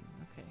 Nothing.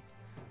 Okay.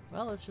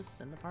 Well, let's just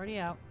send the party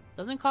out.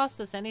 Doesn't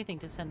cost us anything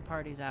to send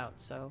parties out,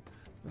 so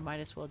we might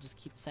as well just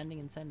keep sending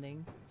and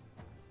sending.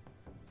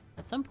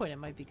 At some point, it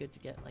might be good to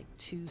get, like,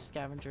 2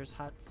 scavengers'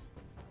 huts.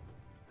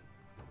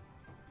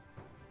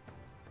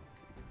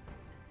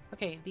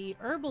 Okay, the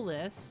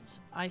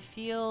herbalist, I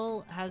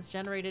feel, has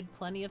generated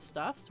plenty of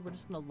stuff, so we're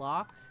just going to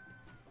lock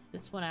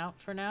this one out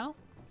for now,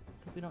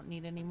 because we don't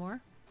need any more.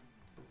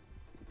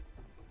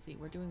 Let's see,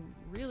 we're doing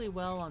really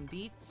well on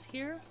beets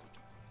here.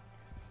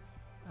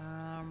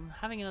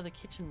 Having another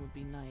kitchen would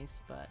be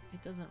nice, but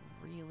it doesn't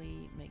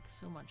really make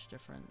so much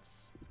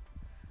difference.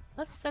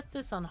 Let's set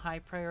this on high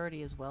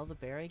priority as well, the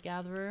berry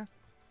gatherer,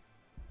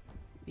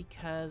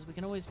 because we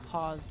can always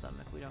pause them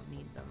if we don't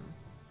need them.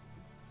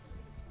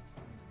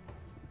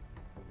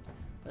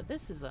 But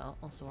this is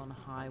also on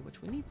high,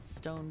 which we need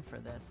stone for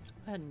this. Let's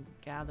go ahead and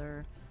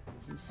gather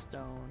some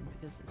stone,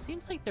 because it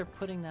seems like they're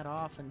putting that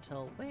off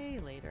until way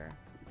later.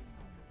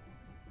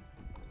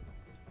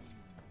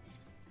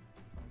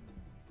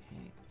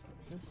 Okay, let's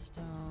get this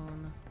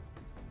stone.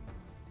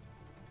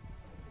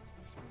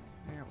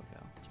 There we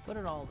go. Just put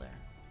it all there.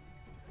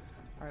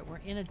 Alright, we're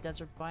in a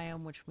desert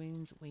biome, which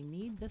means we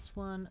need this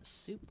one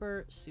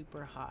super,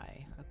 super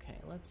high. Okay,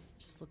 let's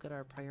just look at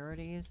our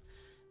priorities.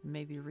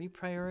 Maybe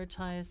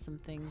reprioritize some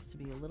things to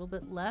be a little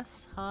bit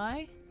less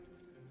high,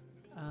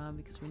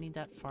 because we need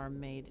that farm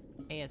made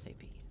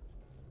ASAP.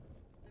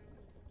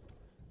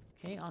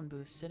 Okay,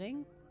 Onbu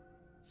sitting.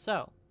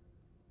 So,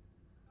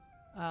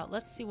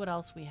 let's see what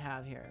else we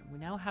have here. We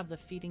now have the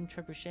feeding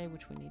trebuchet,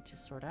 which we need to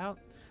sort out.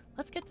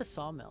 Let's get the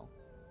sawmill.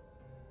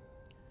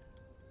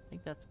 I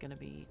think that's going to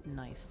be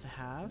nice to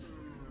have.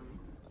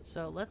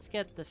 So let's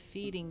get the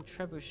feeding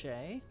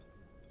trebuchet,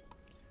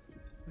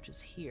 which is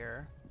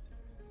here.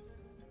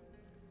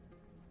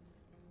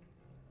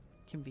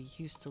 can be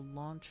used to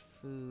launch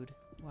food.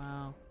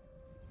 Wow.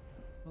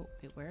 Oh,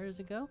 wait, where does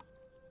it go?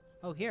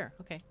 Oh, here.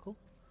 Okay, cool.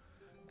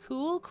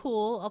 Cool,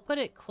 cool. I'll put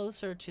it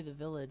closer to the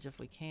village if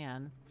we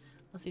can.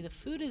 Let's see, the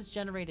food is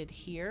generated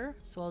here,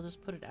 so I'll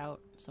just put it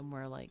out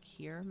somewhere like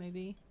here,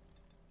 maybe.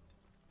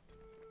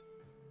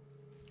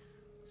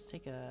 Let's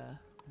take a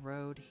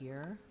road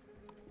here.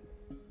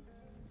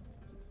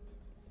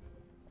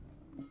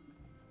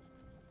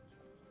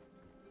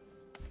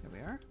 Here we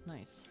are.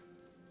 Nice.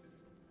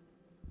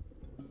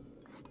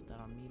 Put that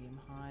on medium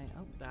high.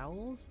 Oh,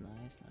 bowels.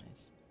 Nice,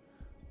 nice.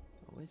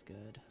 Always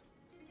good.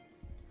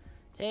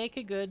 Take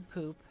a good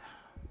poop.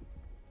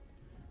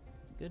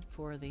 It's good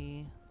for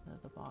the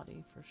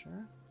body for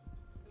sure.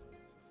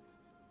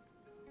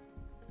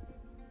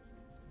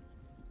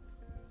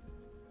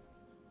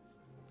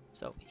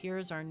 So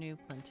here's our new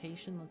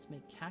plantation. Let's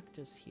make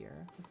cactus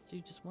here. Let's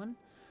do just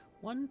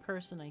one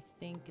person I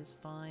think is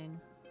fine.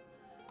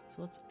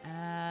 So let's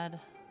add,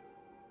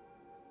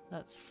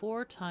 that's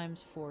 4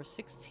 times 4,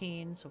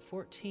 16, so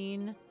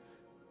 14.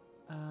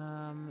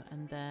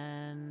 And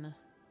then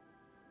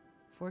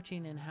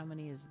 14, and how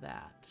many is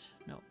that?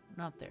 No,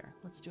 not there.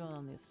 Let's do it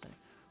on the other side.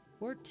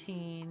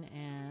 14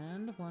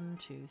 and 1,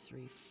 2,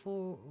 3,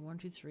 4. 1,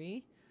 2,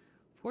 3.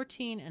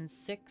 14 and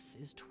 6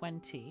 is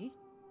 20.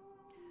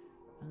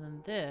 And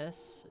then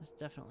this is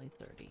definitely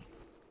 30.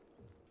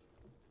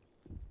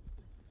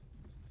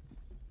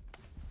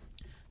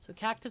 So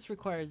cactus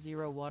requires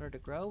 0 water to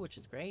grow, which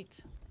is great.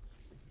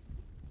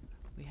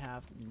 We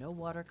have no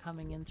water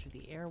coming in through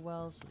the air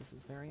wells, so this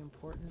is very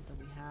important that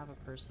we have a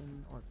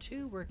person or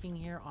 2 working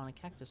here on a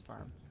cactus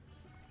farm.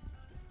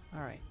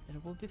 Alright,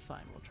 it will be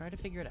fine. We'll try to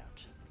figure it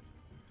out.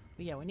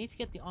 But yeah, we need to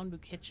get the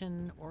Onbu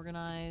kitchen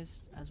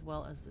organized, as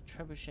well as the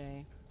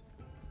trebuchet.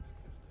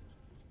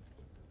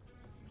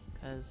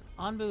 Because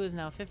Onbu is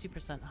now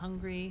 50%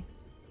 hungry.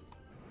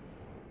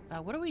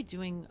 What are we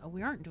doing? Oh,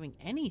 we aren't doing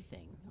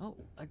anything. Oh,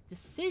 a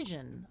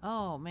decision.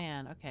 Oh,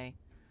 man. Okay.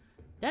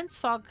 Dense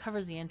fog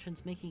covers the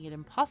entrance, making it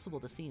impossible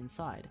to see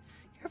inside.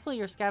 Carefully,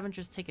 your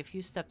scavengers take a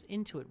few steps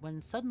into it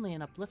when suddenly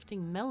an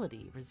uplifting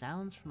melody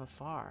resounds from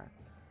afar.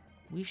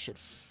 We should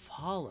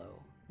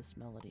follow this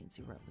melody and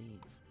see where it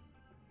leads.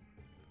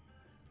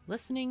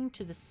 Listening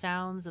to the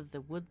sounds of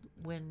the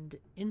woodwind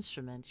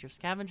instrument, your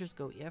scavengers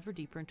go ever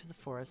deeper into the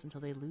forest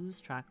until they lose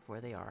track of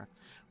where they are.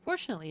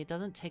 Fortunately, it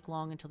doesn't take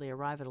long until they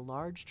arrive at a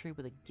large tree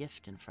with a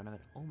gift in front of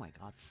it. Oh my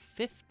god,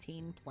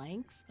 15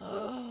 planks?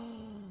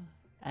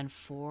 And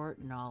 4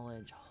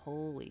 knowledge.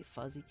 Holy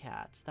fuzzy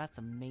cats. That's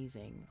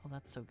amazing. Oh,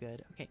 that's so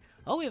good. Okay.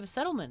 Oh, we have a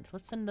settlement.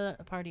 Let's send a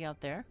party out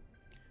there.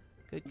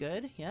 Good,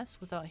 good. Yes,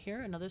 what's out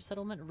here? Another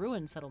settlement.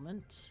 Ruined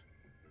settlement.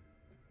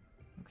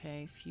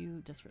 Okay,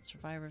 few desperate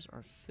survivors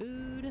or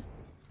food.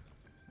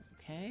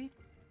 Okay.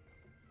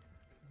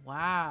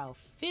 Wow,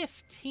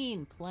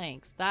 15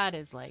 planks. That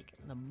is like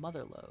the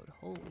mother load.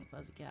 Holy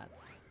fuzzy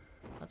cats.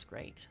 That's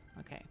great.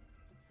 Okay.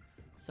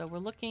 So we're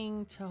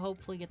looking to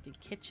hopefully get the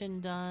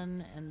kitchen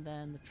done and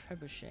then the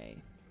trebuchet.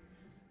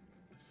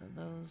 So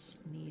those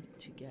need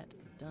to get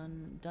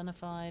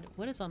donified.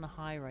 What is on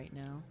high right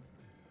now?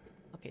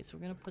 Okay, so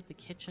we're going to put the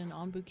kitchen,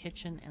 Onbu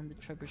kitchen, and the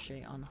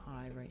trebuchet on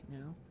high right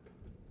now.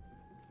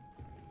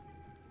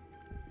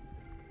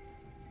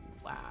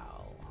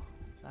 Wow,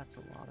 that's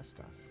a lot of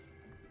stuff.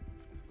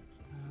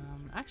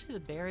 Actually, the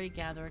berry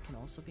gatherer can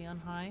also be on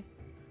high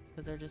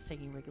because they're just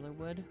taking regular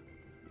wood.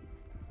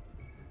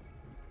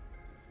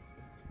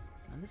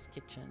 And this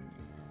kitchen,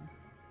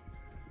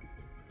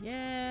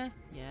 yeah.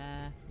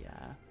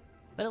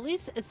 But at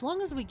least, as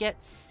long as we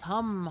get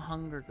some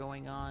hunger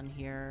going on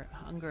here,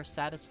 hunger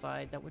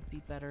satisfied, that would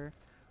be better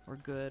or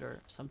good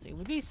or something. It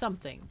would be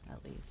something,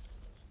 at least.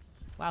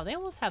 Wow, they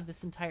almost have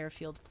this entire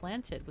field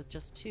planted with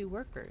just 2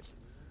 workers.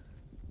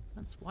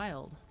 That's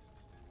wild.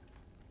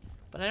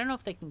 But I don't know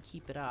if they can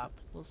keep it up.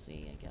 We'll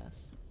see, I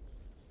guess.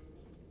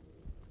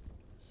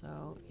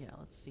 So, yeah,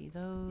 let's see.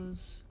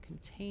 Those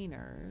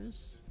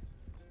containers.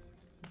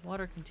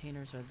 Water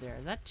containers are there.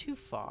 Is that too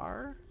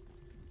far?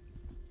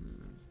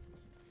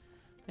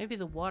 Maybe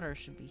the water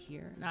should be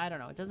here. No, I don't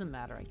know. It doesn't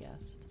matter, I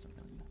guess. It doesn't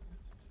really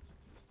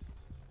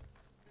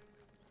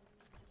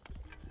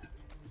matter.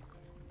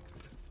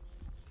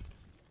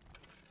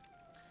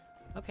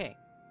 Okay.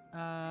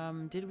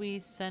 Did we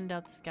send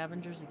out the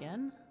scavengers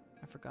again?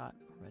 I forgot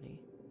already.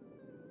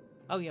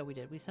 Oh, yeah, we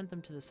did. We sent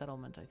them to the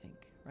settlement, I think,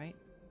 right?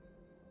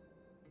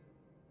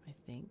 I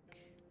think.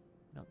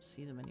 I don't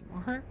see them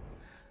anymore.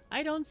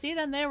 I don't see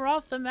them. They were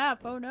off the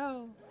map. Oh,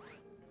 no.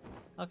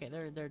 Okay,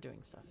 they're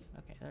doing stuff.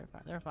 Okay, they're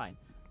fine. They're fine.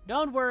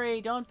 Don't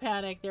worry. Don't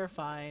panic. They're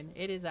fine.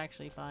 It is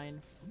actually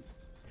fine.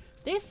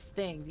 This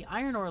thing, the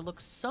iron ore,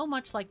 looks so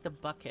much like the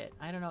bucket.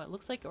 I don't know. It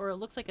looks like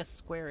a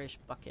squarish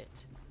bucket.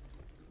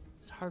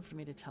 It's hard for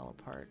me to tell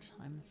apart,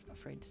 I'm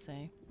afraid to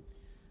say.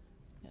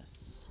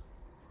 Yes.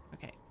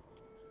 Okay.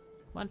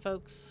 Come on,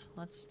 folks.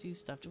 Let's do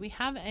stuff. Do we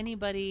have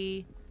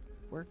anybody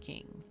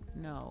working?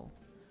 No.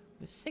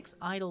 We have 6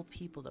 idle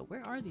people, though.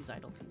 Where are these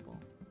idle people?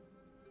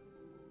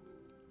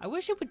 I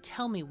wish it would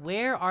tell me,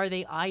 where are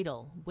they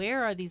idle?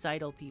 Where are these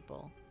idle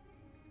people?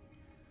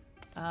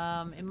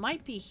 It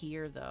might be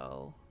here,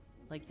 though.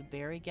 Like the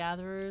berry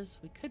gatherers.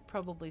 We could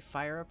probably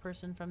fire a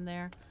person from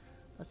there.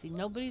 Let's see.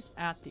 Nobody's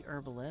at the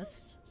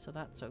herbalist, so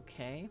that's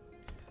okay.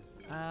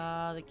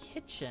 The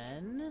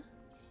kitchen.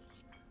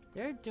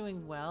 They're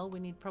doing well.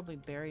 We need probably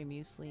berry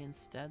muesli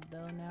instead,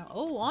 though, now.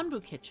 Oh,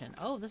 Onbu kitchen.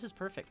 Oh, this is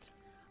perfect.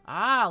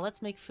 Ah,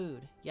 let's make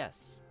food.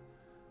 Yes.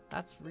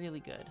 That's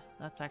really good.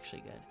 That's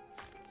actually good.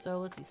 So,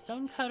 let's see.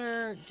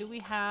 Stonecutter. Do we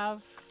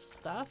have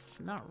stuff?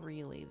 Not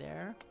really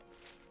there.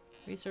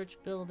 Research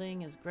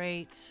building is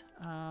great.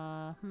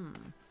 Trying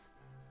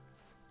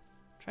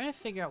to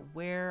figure out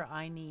where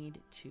I need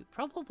to...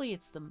 Probably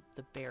it's the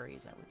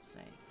berries, I would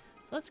say.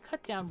 So, let's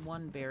cut down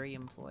one berry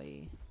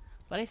employee.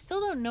 But I still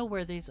don't know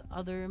where these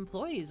other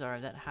employees are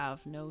that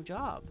have no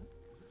job.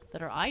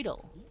 That are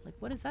idle. Like,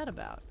 what is that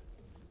about?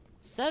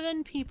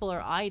 7 people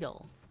are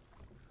idle.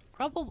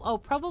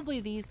 Probably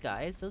these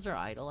guys. Those are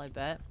idle, I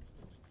bet.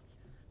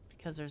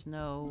 Because there's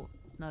not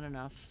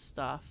enough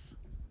stuff.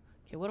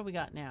 Okay, what do we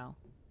got now?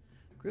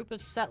 Group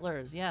of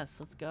settlers. Yes,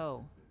 let's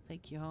go.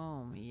 Take you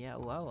home. Yeah,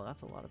 whoa,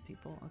 that's a lot of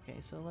people. Okay,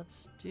 so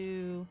let's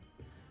do...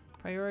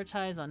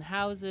 Prioritize on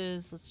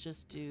houses. Let's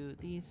just do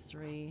these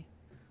 3.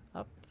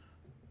 Up.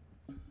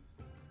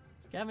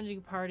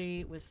 Scavenging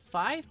party with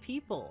 5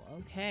 people.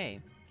 Okay.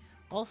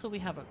 Also, we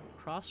have a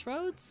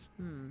crossroads.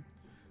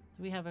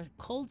 We have a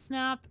cold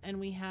snap, and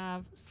we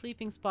have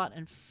sleeping spot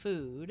and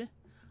food.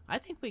 I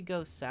think we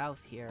go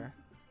south here.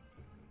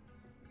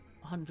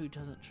 Onbu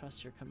doesn't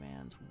trust your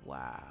commands.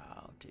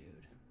 Wow, dude.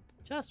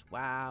 Just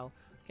wow.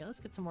 Okay, let's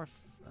get some more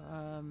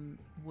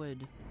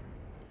wood.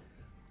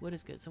 Wood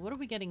is good. So what are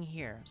we getting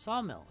here?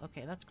 Sawmill.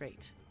 Okay, that's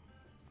great.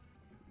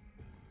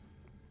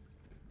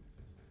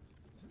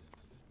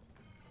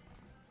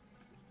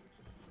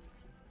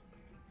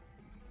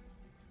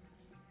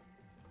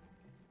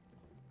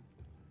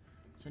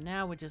 So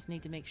now we just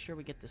need to make sure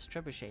we get this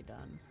trebuchet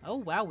done. Oh,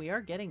 wow, we are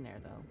getting there,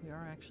 though. We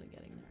are actually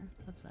getting there.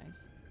 That's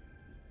nice.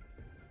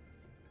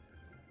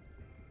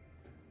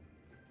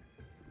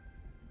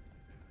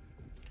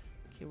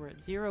 Okay, we're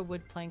at 0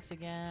 wood planks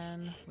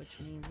again, which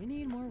means we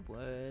need more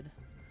wood.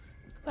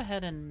 Let's go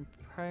ahead and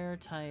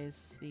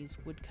prioritize these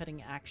wood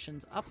cutting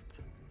actions up.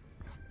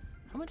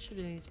 How much do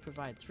these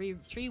provide? 3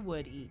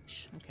 wood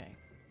each. Okay.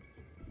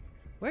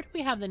 Where do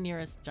we have the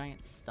nearest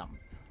giant stump?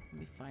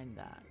 Let me find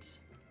that.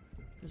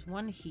 There's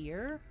one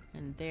here,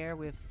 and there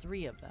we have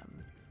 3 of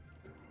them.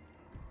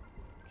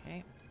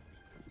 Okay.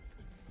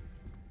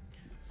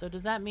 So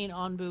does that mean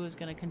Onbu is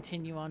going to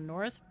continue on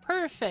north?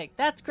 Perfect!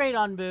 That's great,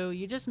 Onbu.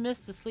 You just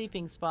missed the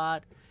sleeping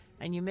spot,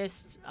 and you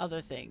missed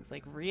other things.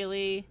 Like,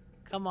 really?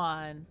 Come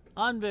on.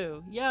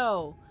 Onbu,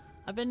 yo!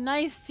 I've been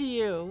nice to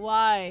you.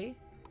 Why?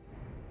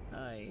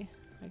 Oy.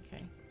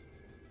 Okay.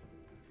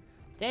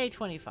 Day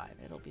 25.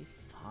 It'll be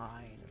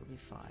fine. It'll be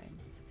fine.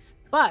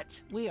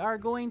 But we are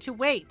going to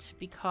wait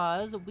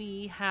because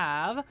we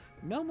have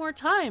no more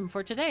time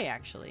for today,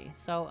 actually.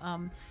 So,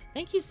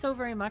 thank you so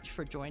very much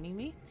for joining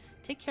me.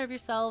 Take care of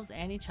yourselves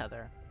and each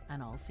other,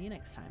 and I'll see you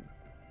next time.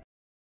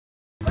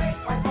 Great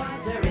white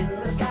pointer in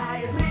the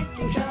sky is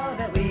making sure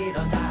that we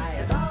don't die.